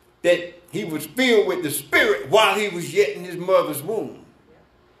says that he was filled with the Spirit while he was yet in his mother's womb.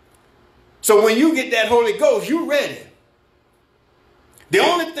 So when you get that Holy Ghost, you're ready. The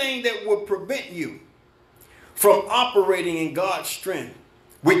only thing that will prevent you from operating in God's strength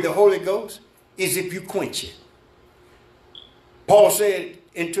with the Holy Ghost is if you quench it. Paul said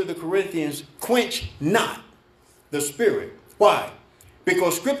into the Corinthians, quench not the Spirit. Why?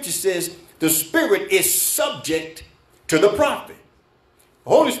 Because Scripture says the Spirit is subject to the prophet. The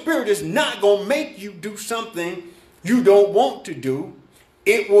Holy Spirit is not going to make you do something you don't want to do.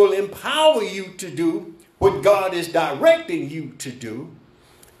 It will empower you to do what God is directing you to do,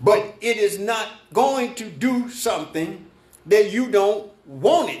 but it is not going to do something that you don't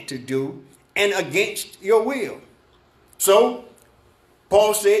want it to do and against your will. So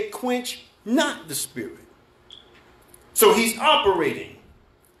Paul said, quench not the Spirit. So he's operating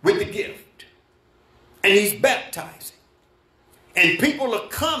with the gift and he's baptizing and people are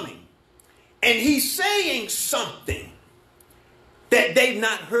coming and he's saying something that they've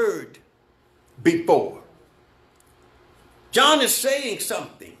not heard before. John is saying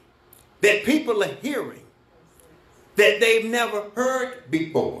something that people are hearing that they've never heard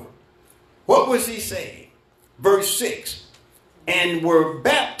before. What was he saying? Verse 6, and were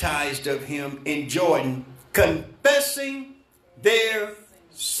baptized of him in Jordan, confessing their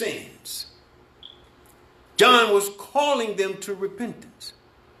sins. John was calling them to repentance.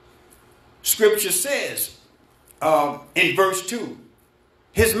 Scripture says in verse 2,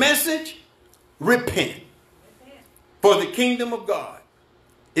 his message repent, for the kingdom of God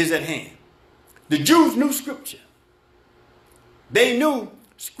is at hand. The Jews knew Scripture. They knew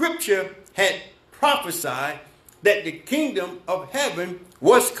Scripture had prophesied that the kingdom of heaven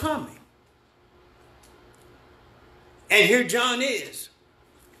was coming. And here John is.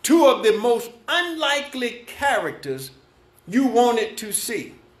 Two of the most unlikely characters you wanted to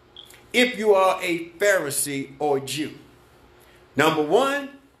see if you are a Pharisee or Jew. Number one,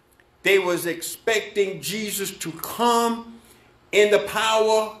 they was expecting Jesus to come in the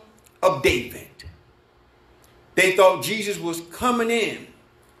power of David. They thought Jesus was coming in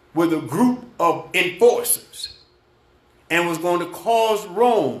with a group of enforcers and was going to cause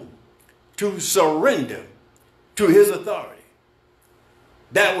Rome to surrender to his authority.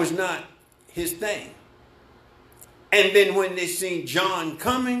 That was not his thing. And then when they seen John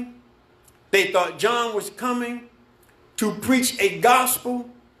coming, they thought John was coming to preach a gospel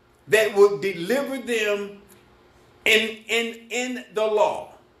that would deliver them in the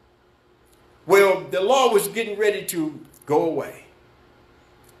law. Well, the law was getting ready to go away.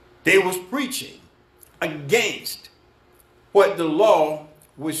 They was preaching against what the law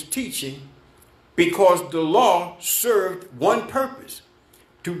was teaching because the law served one purpose: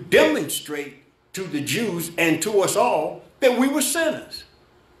 to demonstrate to the Jews and to us all that we were sinners.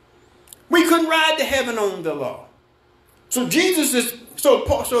 We couldn't ride to heaven on the law. So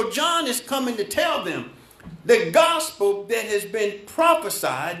John is coming to tell them the gospel that has been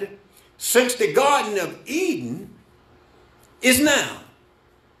prophesied since the Garden of Eden is now.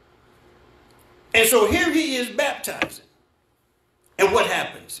 And so here he is baptizing. And what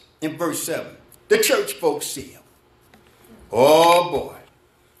happens in verse 7? The church folks see him. Oh boy.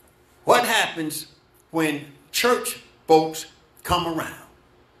 What happens when church folks come around?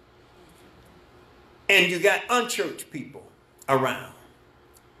 And you got unchurched people around.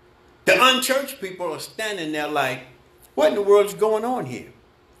 The unchurched people are standing there like, what in the world is going on here?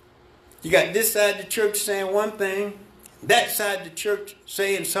 You got this side of the church saying one thing, that side of the church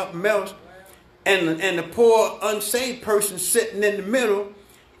saying something else, and the poor unsaved person sitting in the middle,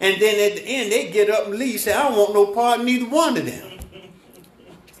 and then at the end they get up and leave and say, I don't want no part of neither one of them.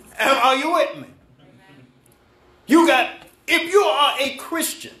 Are you with me? If you are a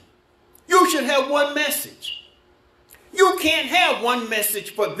Christian, you should have one message. You can't have one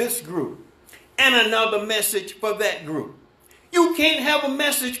message for this group and another message for that group. You can't have a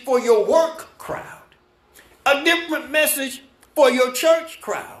message for your work crowd, a different message for your church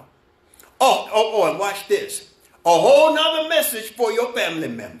crowd. And watch this. A whole nother message for your family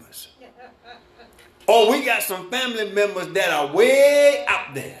members. We got some family members that are way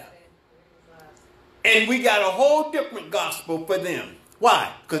out there. And we got a whole different gospel for them.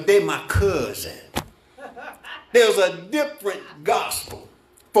 Why? Because they're my cousin. There's a different gospel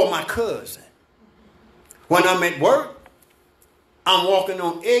for my cousin. When I'm at work, I'm walking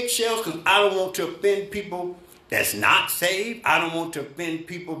on eggshells because I don't want to offend people that's not saved. I don't want to offend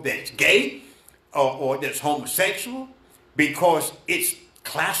people that's gay or that's homosexual, because it's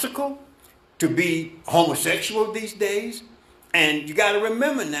classical to be homosexual these days. And you got to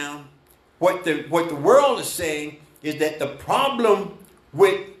remember now, what the world is saying is that the problem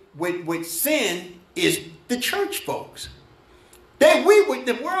with sin is the church folks.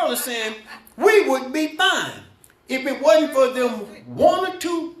 The world is saying we would be fine if it wasn't for them one or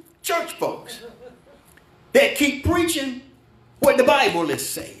two church folks that keep preaching what the Bible is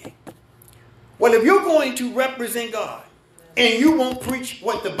saying. Well, if you're going to represent God and you won't preach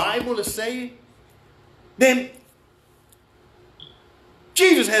what the Bible is saying, then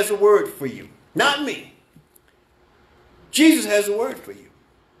Jesus has a word for you, not me. Jesus has a word for you.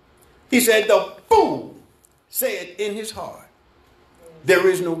 He said, the fool said in his heart, there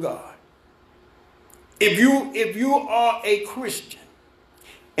is no God. If you are a Christian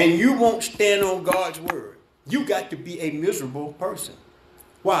and you won't stand on God's word, you got to be a miserable person.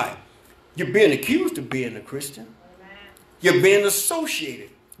 Why? You're being accused of being a Christian. You're being associated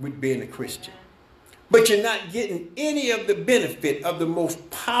with being a Christian. But you're not getting any of the benefit of the most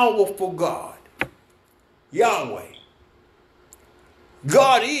powerful God, Yahweh.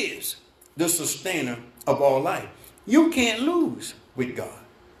 God is the sustainer of all life. You can't lose with God.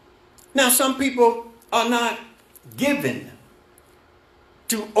 Now, some people are not given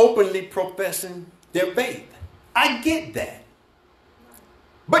to openly professing their faith. I get that.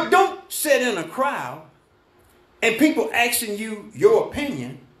 But don't sit in a crowd and people asking you your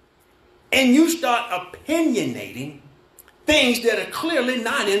opinion and you start opinionating things that are clearly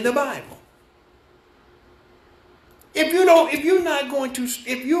not in the Bible. If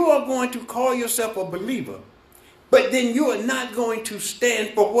you are going to call yourself a believer, but then you are not going to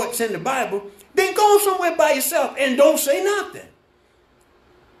stand for what's in the Bible, then go somewhere by yourself and don't say nothing.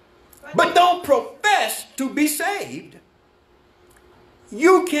 But don't profess to be saved.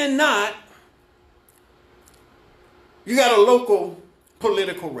 You cannot. You got a local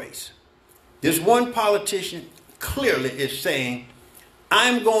political race. This one politician clearly is saying,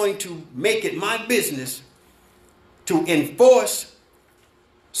 I'm going to make it my business to enforce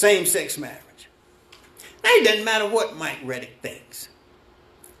same-sex marriage. Now, it doesn't matter what Mike Reddick thinks.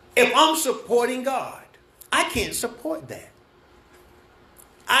 If I'm supporting God, I can't support that.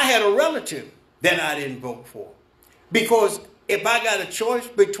 I had a relative that I didn't vote for. Because if I got a choice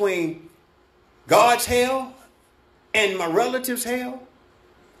between God's hell and my relative's hell,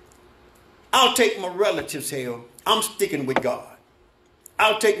 I'll take my relative's hell. I'm sticking with God.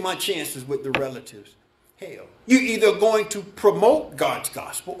 I'll take my chances with the relatives' hell. You're either going to promote God's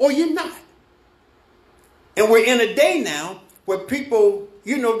gospel or you're not. And we're in a day now where people,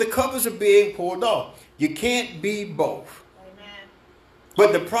 the covers are being pulled off. You can't be both. Amen.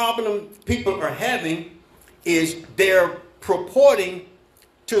 But the problem people are having is they're purporting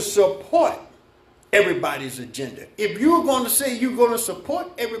to support everybody's agenda. If you're going to say you're going to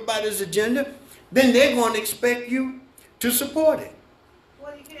support everybody's agenda, then they're going to expect you to support it.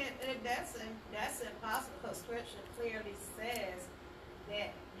 Well, you can't. That's impossible because Scripture clearly says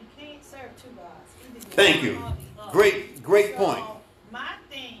that you can't serve two gods. Thank you. Great point. My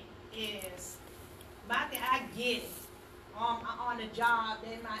thing, I get it. On the job,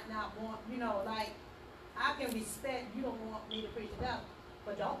 they might not want, I can respect you don't want me to preach the gospel.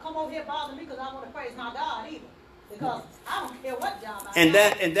 But don't come over here bothering me because I want to praise my God either. Because I don't care what job I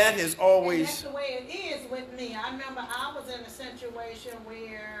have. And that has always... And that's the way it is with me. I remember I was in a situation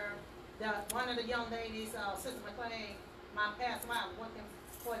where one of the young ladies, Sister McLean, my past wife, working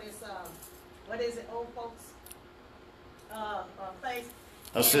for this, what is it, old folks place?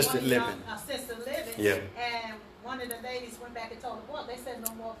 Assisted living. Assisted living. Yeah. And one of the ladies went back and told the boy, they said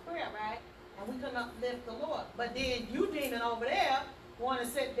no more prayer, right? And we couldn't uplift the Lord. But then you demon over there want to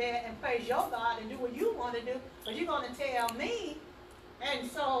sit there and praise your God and do what you want to do, but you're going to tell me. And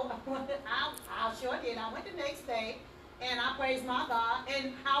so I sure did. I went the next day and I praised my God.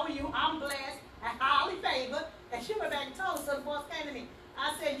 And how are you? I'm blessed and highly favored. And she went back and told us, so the boss came to me.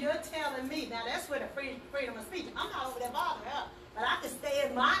 I said, you're telling me. Now that's where the freedom of speech. I'm not over there bothering her, but I can stay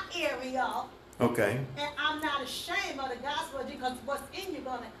in my area. Okay. And I'm not ashamed of the gospel because what's in you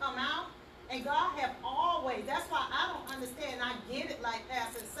going to come out. And God have always, that's why I don't understand. I get it like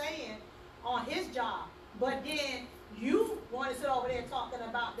Pastor's saying on his job. But then you want to sit over there talking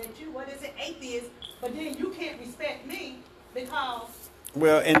about that you, atheist, but then you can't respect me because...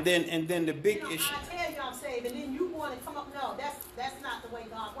 Well, and then the big issue... I tell you I'm saved, and then you want to come up, no, that's not the way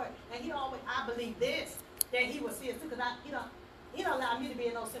God works. And he always, I believe this, that he will see us too, because he don't allow me to be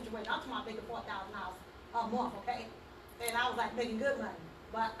in those situations. I'm talking about making $4,000 a month, okay? And I was like making good money.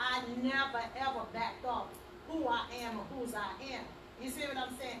 But I never, ever backed off who I am or whose I am. You see what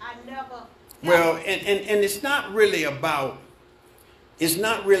I'm saying? I never... Well, and it's not really about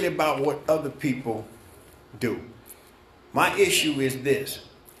what other people do. My issue is this.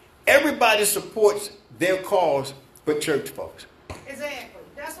 Everybody supports their cause but church folks. Exactly.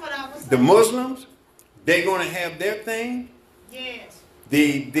 That's what I was saying. The Muslims, they're going to have their thing. Yes.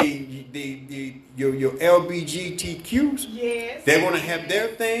 Your LBGTQs, yes, they're going to have their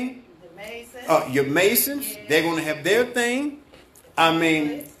thing. The Masons. Your Masons, yes, they're going to have their thing. I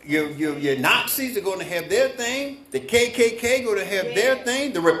mean, your Nazis are going to have their thing. The KKK going to have yes, their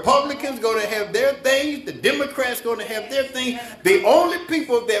thing. The Republicans going to have their thing. The Democrats going to have their thing. The only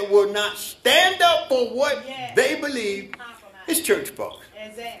people that will not stand up for what yes, they believe is church folks.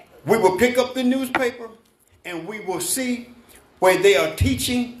 Exactly. We will pick up the newspaper and we will see where they are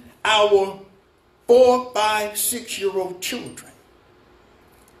teaching our 4, 5, 6-year-old children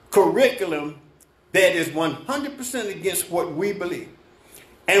curriculum that is 100% against what we believe.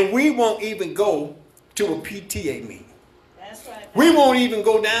 And we won't even go to a PTA meeting. That's right. We won't even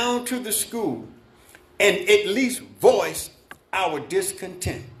go down to the school and at least voice our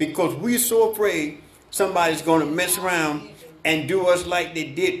discontent because we're so afraid somebody's going to mess around and do us like they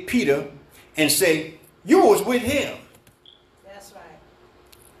did Peter and say, you was with him.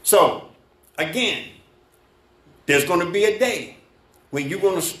 So, again, there's going to be a day when you're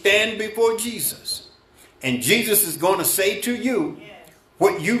going to stand before Jesus. And Jesus is going to say to you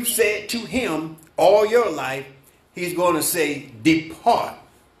what you've said to him all your life. He's going to say, depart.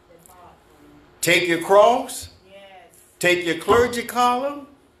 Take your cross. Take your clergy collar.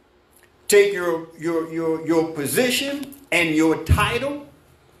 Take your position and your title.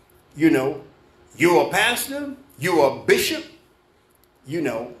 You're a pastor. you're a bishop, you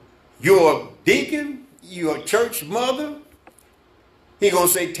know, you're a deacon, you're a church mother. He's going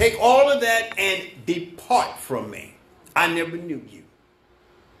to say, take all of that and depart from me. I never knew you.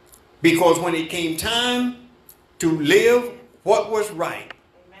 Because when it came time to live what was right,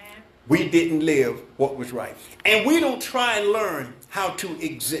 we didn't live what was right. And we don't try and learn how to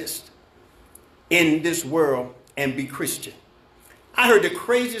exist in this world and be Christian. I heard the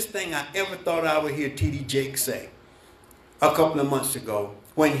craziest thing I ever thought I would hear T.D. Jakes say a couple of months ago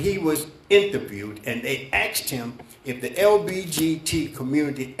when he was interviewed and they asked him if the LGBT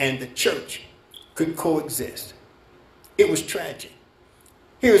community and the church could coexist. It was tragic.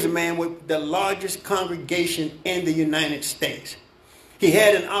 Here's a man with the largest congregation in the United States. He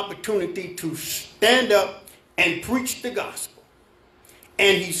had an opportunity to stand up and preach the gospel.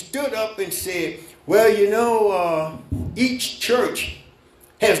 And he stood up and said, well, you know, each church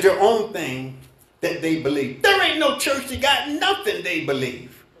has their own thing that they believe. There ain't no church that got nothing they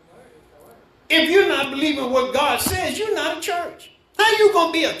believe. If you're not believing what God says, you're not a church. How you going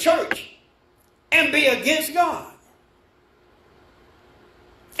to be a church and be against God?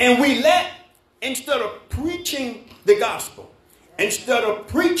 And we let, instead of preaching the gospel, instead of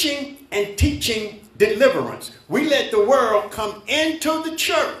preaching and teaching deliverance, we let the world come into the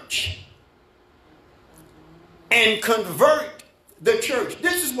church and convert the church.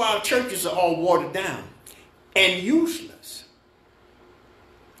 This is why churches are all watered down and useless.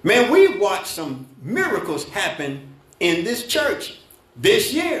 Man, we watched some miracles happen in this church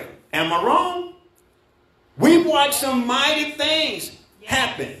this year. Am I wrong? We watched some mighty things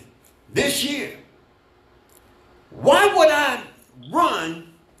happen this year. Why would I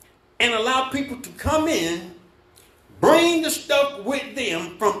run and allow people to come in, bring the stuff with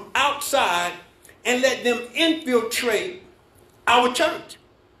them from outside, and let them infiltrate our church?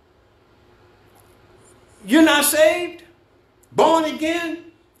 You're not saved, born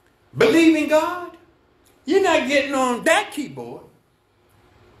again, believing God. You're not getting on that keyboard.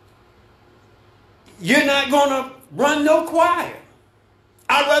 You're not going to run no choir.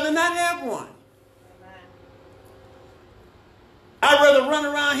 I'd rather not have one. I'd rather run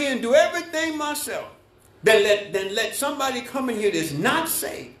around here and do everything myself than let somebody come in here that's not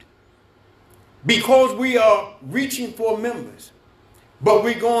saved, because we are reaching for members, but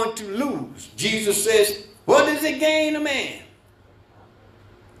we're going to lose. Jesus says, what does it gain a man?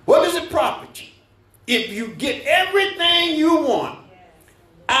 What does it profit you if you get everything you want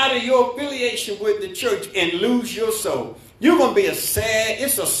out of your affiliation with the church and lose your soul? You're going to be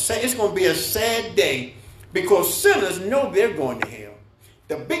it's going to be a sad day, because sinners know they're going to hell.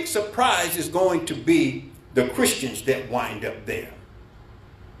 The big surprise is going to be the Christians that wind up there.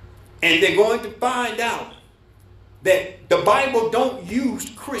 And they're going to find out that the Bible don't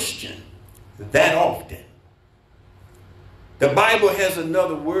use Christian that often. The Bible has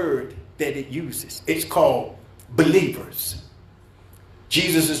another word that it uses. It's called believers.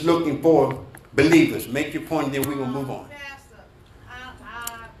 Jesus is looking for believers. Make your point and then we're going to move on. Pastor,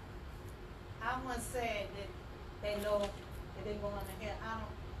 I once said that they know that they're going to hell.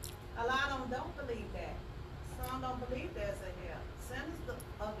 A lot of them don't believe that. Some don't believe there's a hell. Sinners,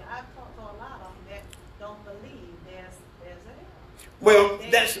 I've talked to a lot of them that don't believe there's a hell. Well,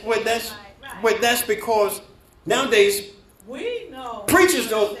 that's because nowadays we know preachers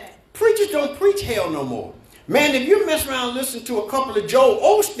don't preach hell no more. Man, if you mess around and listen to a couple of Joel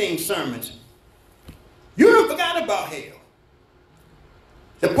Osteen sermons, you done forgot about hell.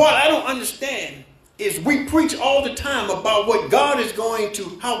 The part I don't understand is we preach all the time about what God is going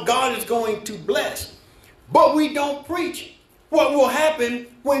to, how God is going to bless. But we don't preach what will happen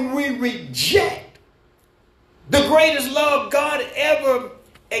when we reject the greatest love God ever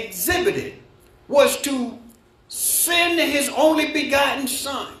exhibited, was to send his only begotten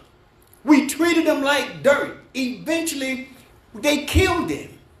son. We treated him like dirt. Eventually, they killed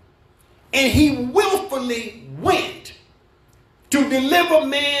him. And he willfully went to deliver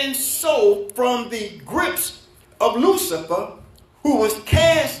man's soul from the grips of Lucifer, who was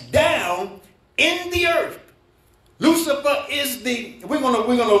cast down in the earth. Lucifer is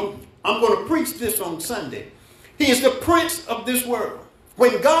I'm going to preach this on Sunday. He is the prince of this world.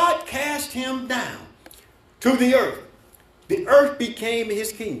 When God cast him down to the earth became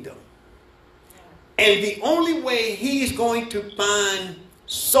his kingdom. And the only way he's going to find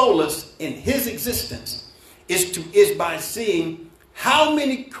solace in his existence is by seeing how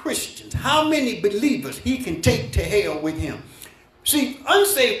many Christians, how many believers he can take to hell with him. See,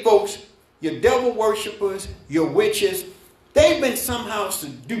 unsaved folks, your devil worshipers, your witches, they've been somehow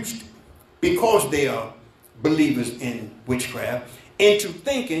seduced, because they are believers in witchcraft, into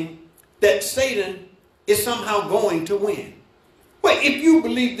thinking that Satan is somehow going to win. Well, if you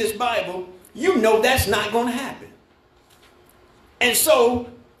believe this Bible, you know that's not going to happen. And so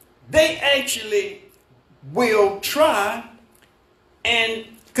they actually will try and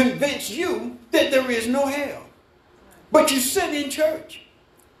convince you that there is no hell. But you sit in church.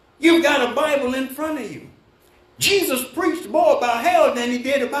 You've got a Bible in front of you. Jesus preached more about hell than he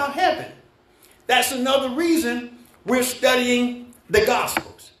did about heaven. That's another reason we're studying the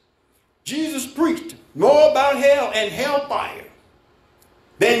Gospels. Jesus preached more about hell and hellfire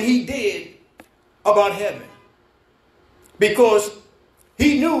than he did about heaven. Because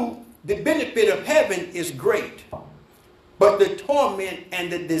he knew the benefit of heaven is great. But the torment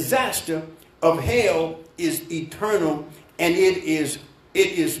and the disaster of hell is eternal, and it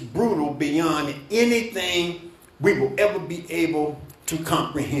is brutal beyond anything we will ever be able to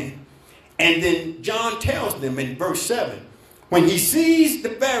comprehend. And then John tells them in verse 7, when he sees the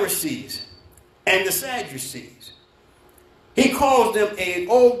Pharisees and the Sadducees, he calls them an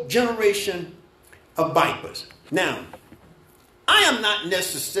old generation of vipers. Now, I am not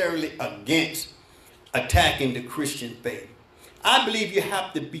necessarily against attacking the Christian faith. I believe you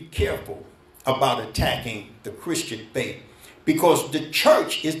have to be careful about attacking the Christian faith because the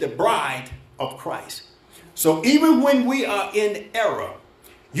church is the bride of Christ. So even when we are in error,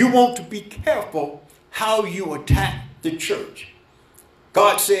 you want to be careful how you attack the church.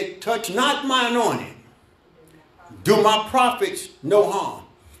 God said, touch not my anointing. Do my prophets no harm.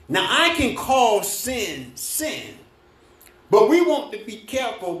 Now I can call sin, sin. But we want to be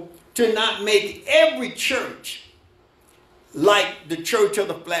careful to not make every church like the Church of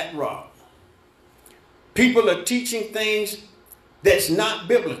the Flat Rock. People are teaching things that's not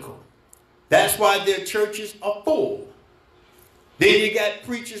biblical. That's why their churches are full. Then you got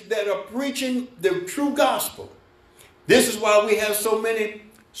preachers that are preaching the true gospel. This is why we have so many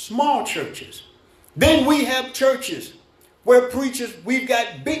small churches. Then we have churches where preachers, we've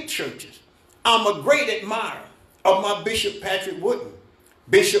got big churches. I'm a great admirer of my Bishop Patrick Wooden,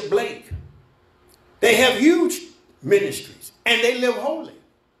 Bishop Blake. They have huge ministries and they live holy.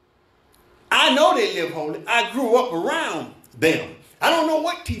 I know they live holy. I grew up around them. I don't know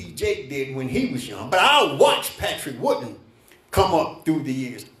what T.D. Jake did when he was young, but I watched Patrick Wooden come up through the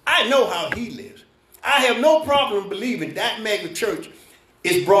years. I know how he lives. I have no problem believing that mega church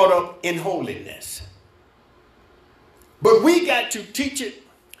is brought up in holiness. But we got to teach it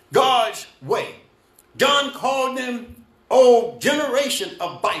God's way. John called them a generation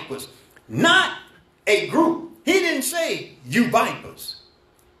of vipers, not a group. He didn't say you vipers.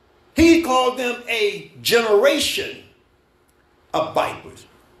 He called them a generation of vipers.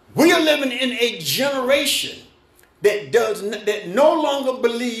 We are living in a generation that no longer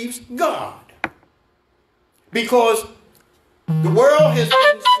believes God. Because the world has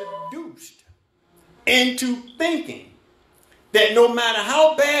been seduced into thinking that no matter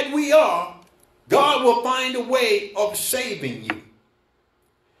how bad we are, God will find a way of saving you.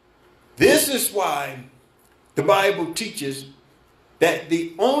 This is why the Bible teaches that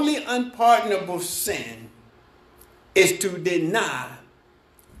the only unpardonable sin is to deny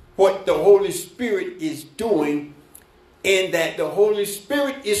what the Holy Spirit is doing, in that the Holy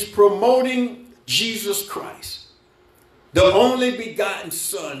Spirit is promoting Jesus Christ, the only begotten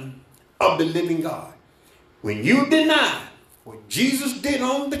Son of the living God. When you deny what Jesus did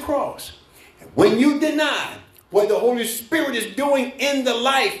on the cross, and when you deny what the Holy Spirit is doing in the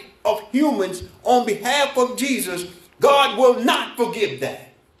life of humans on behalf of Jesus, God will not forgive that.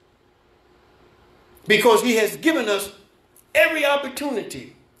 Because he has given us every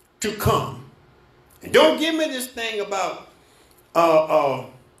opportunity to come. And don't give me this thing about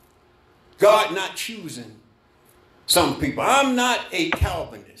God not choosing some people. I'm not a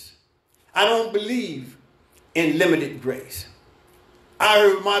Calvinist. I don't believe in limited grace. I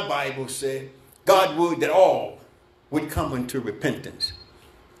heard my Bible say God would that all would come unto repentance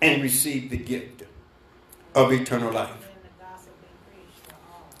and receive the gift of eternal life.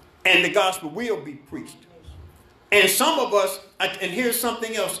 And the gospel will be preached. And some of us, and here's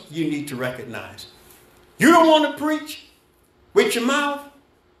something else you need to recognize. You don't want to preach with your mouth?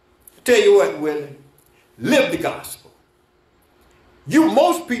 Tell you what, Willie, live the gospel.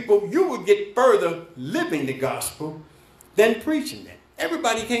 Most people, you will get further living the gospel than preaching it.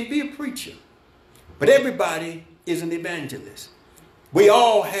 Everybody can't be a preacher, but everybody is an evangelist. We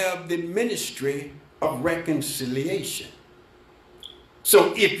all have the ministry of reconciliation.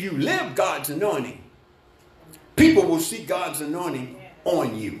 So if you live God's anointing, people will see God's anointing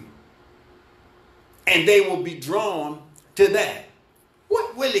on you. And they will be drawn to that.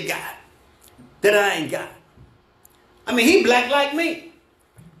 What Willie got that I ain't got? I mean, he black like me.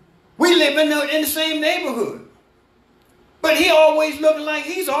 We live in the same neighborhood. But he always looking like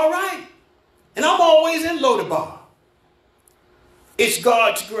he's all right. And I'm always in Lodabar. It's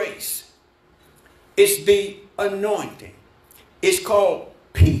God's grace. It's the anointing. It's called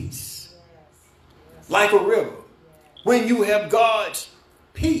peace. Like a river. When you have God's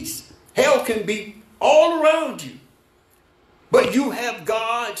peace, hell can be all around you. But you have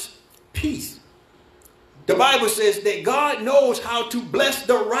God's peace. The Bible says that God knows how to bless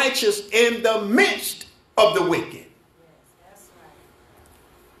the righteous in the midst of the wicked. Yes, that's right.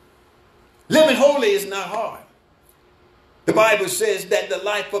 Living holy is not hard. The Bible says that the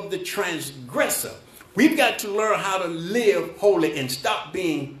life of the transgressor, we've got to learn how to live holy and stop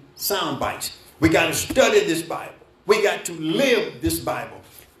being sound bites. We got to study this Bible. We got to live this Bible.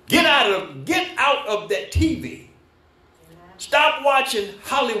 Get out of that TV. Stop watching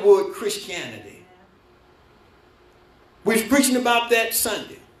Hollywood Christianity. We was preaching about that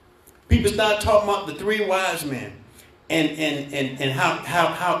Sunday. People started talking about the three wise men and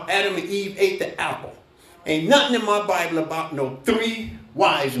how Adam and Eve ate the apple. Ain't nothing in my Bible about no three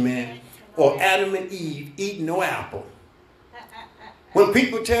wise men or Adam and Eve eating no apple. When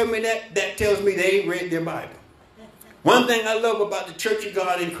people tell me that, that tells me they ain't read their Bible. One thing I love about the Church of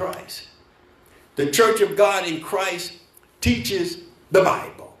God in Christ, the Church of God in Christ teaches the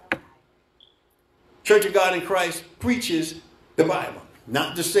Bible. Church of God in Christ preaches the Bible.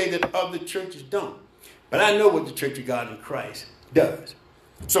 Not to say that other churches don't. But I know what the Church of God in Christ does.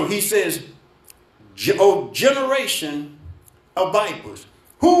 So he says, O generation of vipers,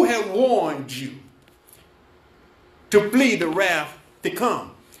 who have warned you to flee the wrath to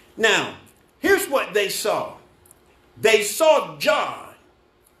come? Now, here's what they saw. They saw John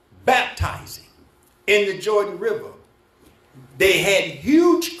baptizing in the Jordan River. They had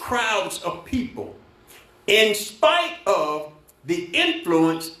huge crowds of people in spite of the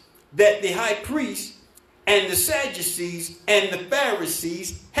influence that the high priest and the Sadducees and the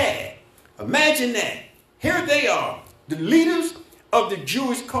Pharisees had. Imagine that. Here they are, the leaders of the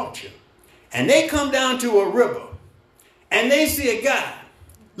Jewish culture. And they come down to a river and they see a guy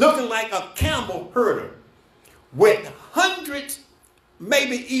looking like a camel herder with hundreds,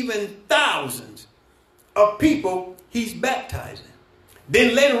 maybe even thousands of people he's baptizing.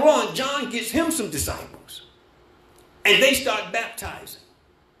 Then later on, John gets him some disciples. And they start baptizing.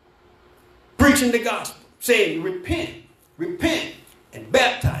 Preaching the gospel. Saying, repent, repent, and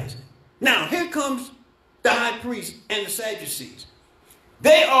baptizing. Now, here comes the high priest and the Sadducees.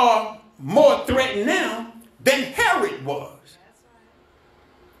 They are more threatened now than Herod was.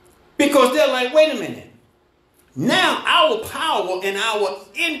 Because they're like, wait a minute. Now our power and our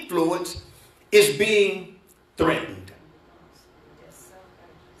influence is being threatened.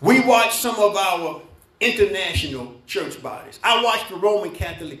 We watch some of our international church bodies. I watch the Roman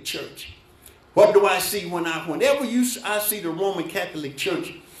Catholic Church. What do I see whenever I see the Roman Catholic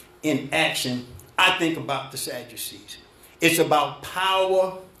Church in action, I think about the Sadducees. It's about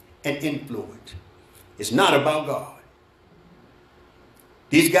power and influence. It's not about God.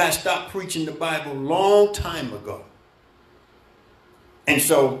 These guys stopped preaching the Bible a long time ago. And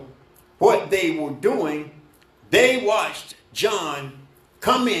so what they were doing, they watched John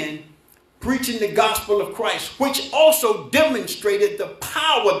come in preaching the gospel of Christ, which also demonstrated the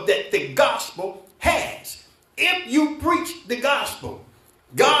power that the gospel has. If you preach the gospel,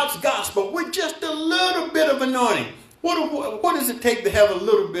 God's gospel, with just a little bit of anointing, what does it take to have a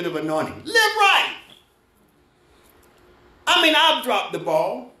little bit of anointing? Live right. I mean, I've dropped the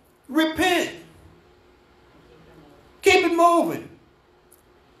ball. Repent. Keep it moving.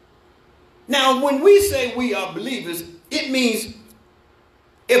 Now, when we say we are believers, it means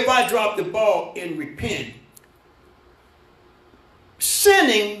if I drop the ball and repent,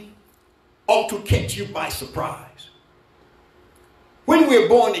 sinning ought to catch you by surprise. When we're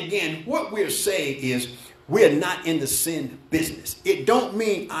born again, what we're saying is we're not in the sin business. It don't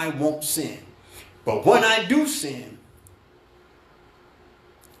mean I won't sin. But when I do sin,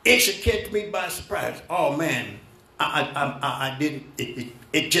 it should catch me by surprise. Oh man, I didn't,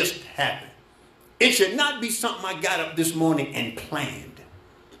 it just happened. It should not be something I got up this morning and planned.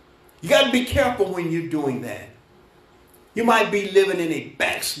 You got to be careful when you're doing that. You might be living in a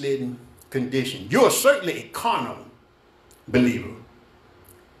backslidden condition. You're certainly a carnal believer.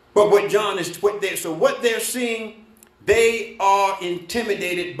 But what they're seeing, they are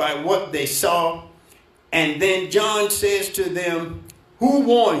intimidated by what they saw. And then John says to them, who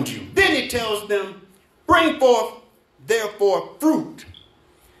warned you? Then he tells them, bring forth therefore fruit,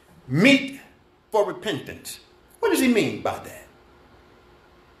 meet for repentance. What does he mean by that?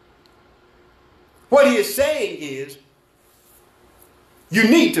 What he is saying is, You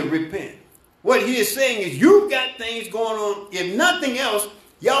need to repent. What he is saying is you've got things going on. If nothing else,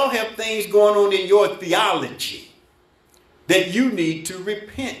 y'all have things going on in your theology that you need to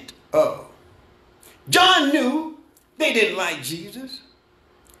repent of. John knew they didn't like Jesus.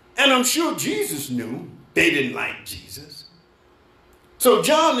 And I'm sure Jesus knew they didn't like Jesus. So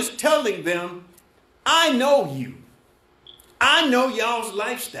John is telling them, I know you. I know y'all's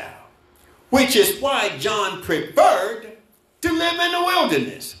lifestyle, which is why John preferred to live in the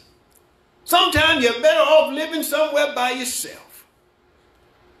wilderness. Sometimes you're better off living somewhere by yourself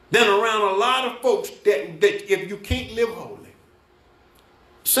than around a lot of folks that if you can't live holy.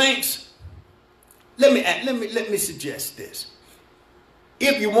 Saints, let me suggest this.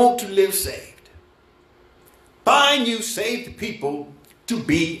 If you want to live saved, find you saved people to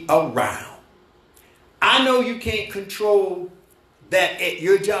be around. I know you can't control that at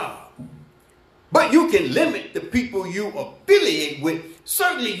your job, but you can limit the people you affiliate with.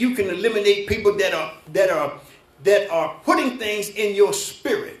 Certainly you can eliminate people that are putting things in your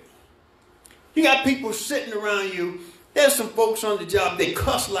spirit. You got people sitting around you. There's some folks on the job, they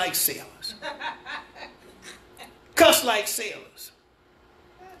cuss like sailors. Cuss like sailors.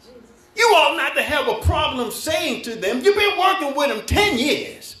 You ought not to have a problem saying to them, you've been working with them 10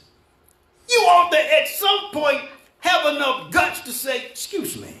 years. You ought to at some point have enough guts to say,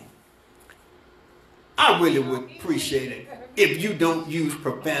 excuse me, I really would appreciate it if you don't use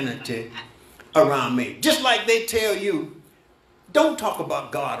profanity around me. Just like they tell you, don't talk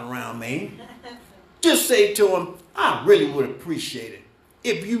about God around me. Just say to them, I really would appreciate it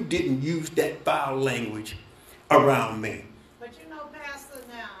if you didn't use that foul language around me. But you know, Pastor,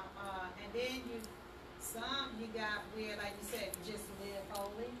 now, and then you got weird, like you said, just live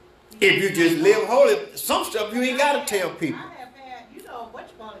holy. If you just live holy, some stuff you ain't got to tell people. I have had, you know, what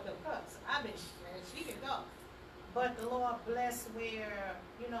you call it, the cuts. I mean, she can go. But the Lord bless where,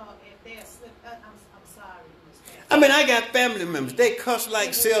 you know, if they're slipped, I'm sorry. I mean, I got family members. They cuss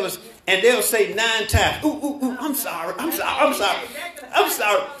like sailors, and they'll say 9 times, ooh, I'm sorry.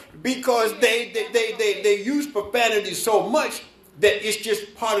 Because they use profanity so much that it's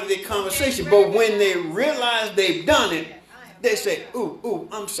just part of their conversation. But when they realize they've done it, they say, ooh,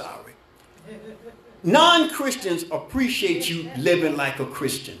 I'm sorry. Non-Christians appreciate you living like a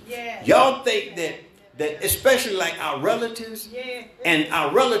Christian. Y'all think that especially like our relatives, and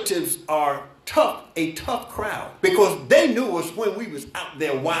our relatives are a tough crowd because they knew us when we was out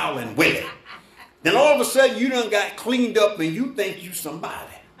there wilding with it. Then all of a sudden you done got cleaned up and you think you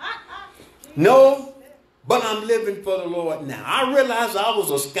somebody. No, but I'm living for the Lord now. I realize I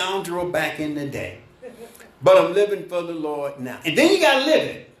was a scoundrel back in the day, but I'm living for the Lord now. And then you got to live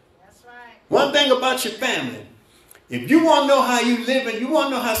it. That's right. One thing about your family, if you want to know how you living, you want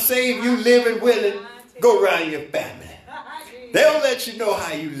to know how saved you living, willing, go around your family. They'll let you know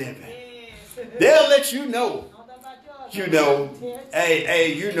how you living. They'll let you know.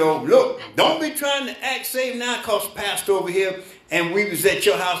 Hey, look, don't be trying to act saved now because Pastor over here and we was at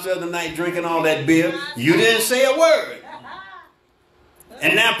your house the other night drinking all that beer. You didn't say a word.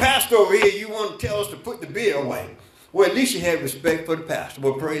 And now Pastor over here, you want to tell us to put the beer away. Well, at least you had respect for the pastor.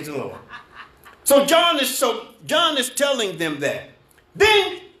 Well, praise the Lord. So John is telling them that.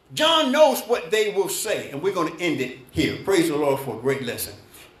 Then John knows what they will say. And we're going to end it here. Praise the Lord for a great lesson.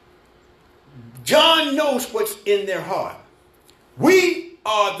 John knows what's in their heart. We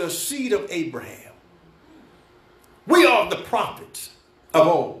are the seed of Abraham. We are the prophets of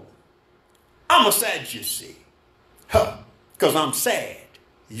old. I'm a Sadducee. Because I'm sad,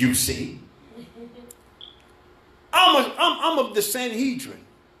 you see. I'm of the Sanhedrin.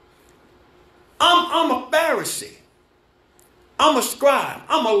 I'm a Pharisee. I'm a scribe.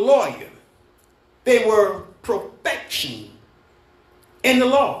 I'm a lawyer. They were perfection in the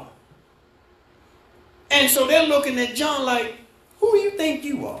law. And so they're looking at John like, who do you think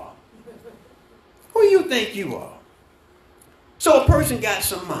you are? Who do you think you are? So a person got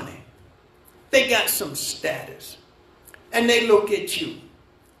some money. They got some status. And they look at you.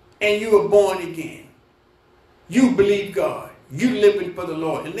 And you are born again. You believe God. You living for the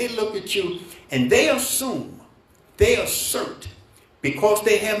Lord. And they look at you and they assume, they assert, because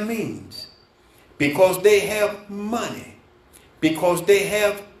they have means, because they have money, because they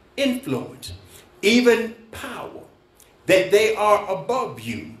have influence, even power, that they are above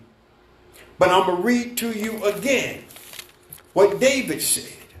you. But I'm going to read to you again what David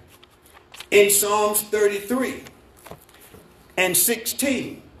said in Psalms 33 and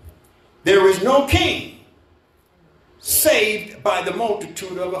 16. There is no king saved by the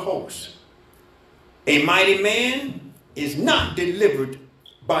multitude of the host. A mighty man is not delivered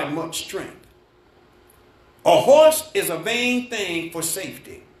by much strength. A horse is a vain thing for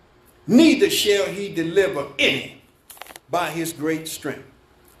safety. Neither shall he deliver any by his great strength.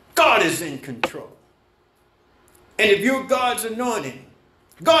 God is in control. And if you're God's anointed,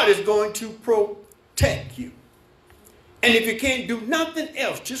 God is going to protect you. And if you can't do nothing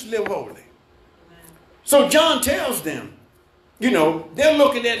else, just live holy. So John tells them, they're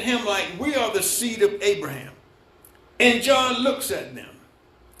looking at him like we are the seed of Abraham. And John looks at them.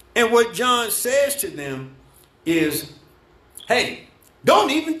 And what John says to them is, hey,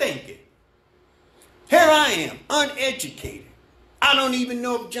 don't even think it. Here I am, uneducated. I don't even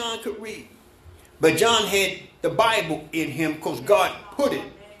know if John could read. But John had the Bible in him because God put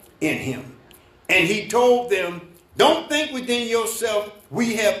it in him. And he told them, don't think within yourself,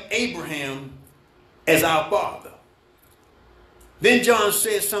 we have Abraham as our father. Then John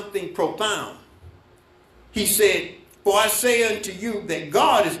said something profound. He said, for I say unto you that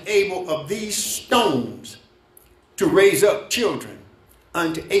God is able of these stones to raise up children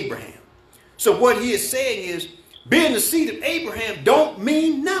unto Abraham. So what he is saying is, being the seed of Abraham don't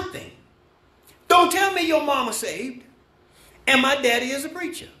mean nothing. Don't tell me your mama saved and my daddy is a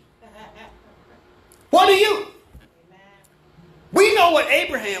preacher. What are you? We know what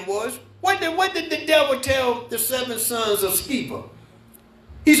Abraham was. What did the devil tell the 7 sons of Sceva?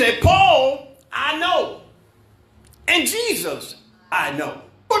 He said, Paul, I know. And Jesus, I know.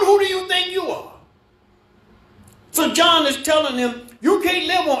 But who do you think you are? So John is telling them, you can't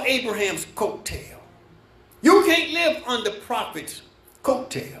live on Abraham's coattail. You can't live on the prophet's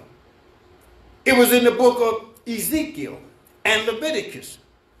coattail. It was in the book of Ezekiel and Leviticus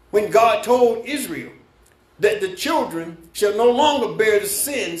when God told Israel that the children shall no longer bear the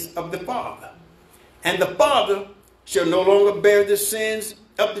sins of the father, and the father shall no longer bear the sins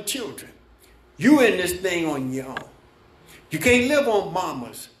of the children. You in this thing on your own. You can't live on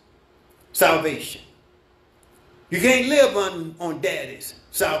mama's salvation. You can't live on daddy's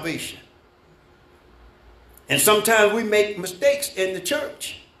salvation. And sometimes we make mistakes in the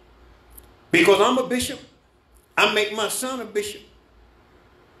church. Because I'm a bishop, I make my son a bishop.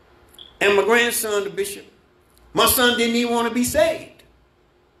 And my grandson a bishop. My son didn't even want to be saved.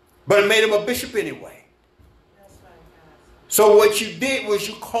 But I made him a bishop anyway. So what you did was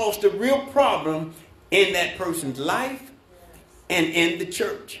you caused a real problem in that person's life and in the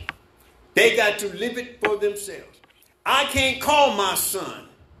church. They got to live it for themselves. I can't call my son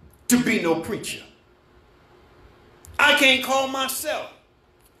to be no preacher. I can't call myself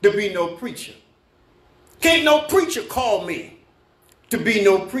to be no preacher. Can't no preacher call me to be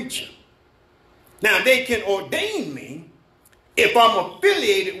no preacher. Now they can ordain me if I'm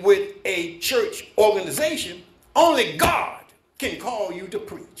affiliated with a church organization. Only God can call you to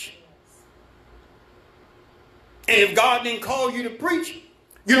preach. And if God didn't call you to preach,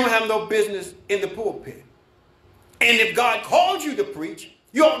 you don't have no business in the pulpit. And if God called you to preach,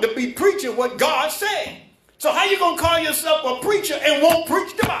 you ought to be preaching what God said. So how you going to call yourself a preacher and won't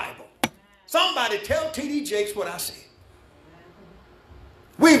preach the Bible? Somebody tell T.D. Jakes what I said.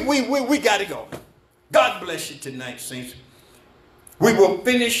 We got to go. God bless you tonight, saints. We will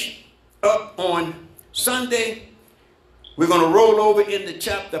finish up on Sunday. We're going to roll over into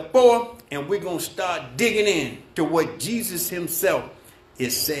chapter 4, and we're going to start digging in to what Jesus himself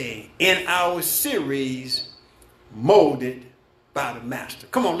is saying in our series, Molded by the Master.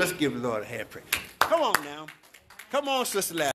 Come on, let's give the Lord a hand praise. Come on now. Come on, Sister Larry.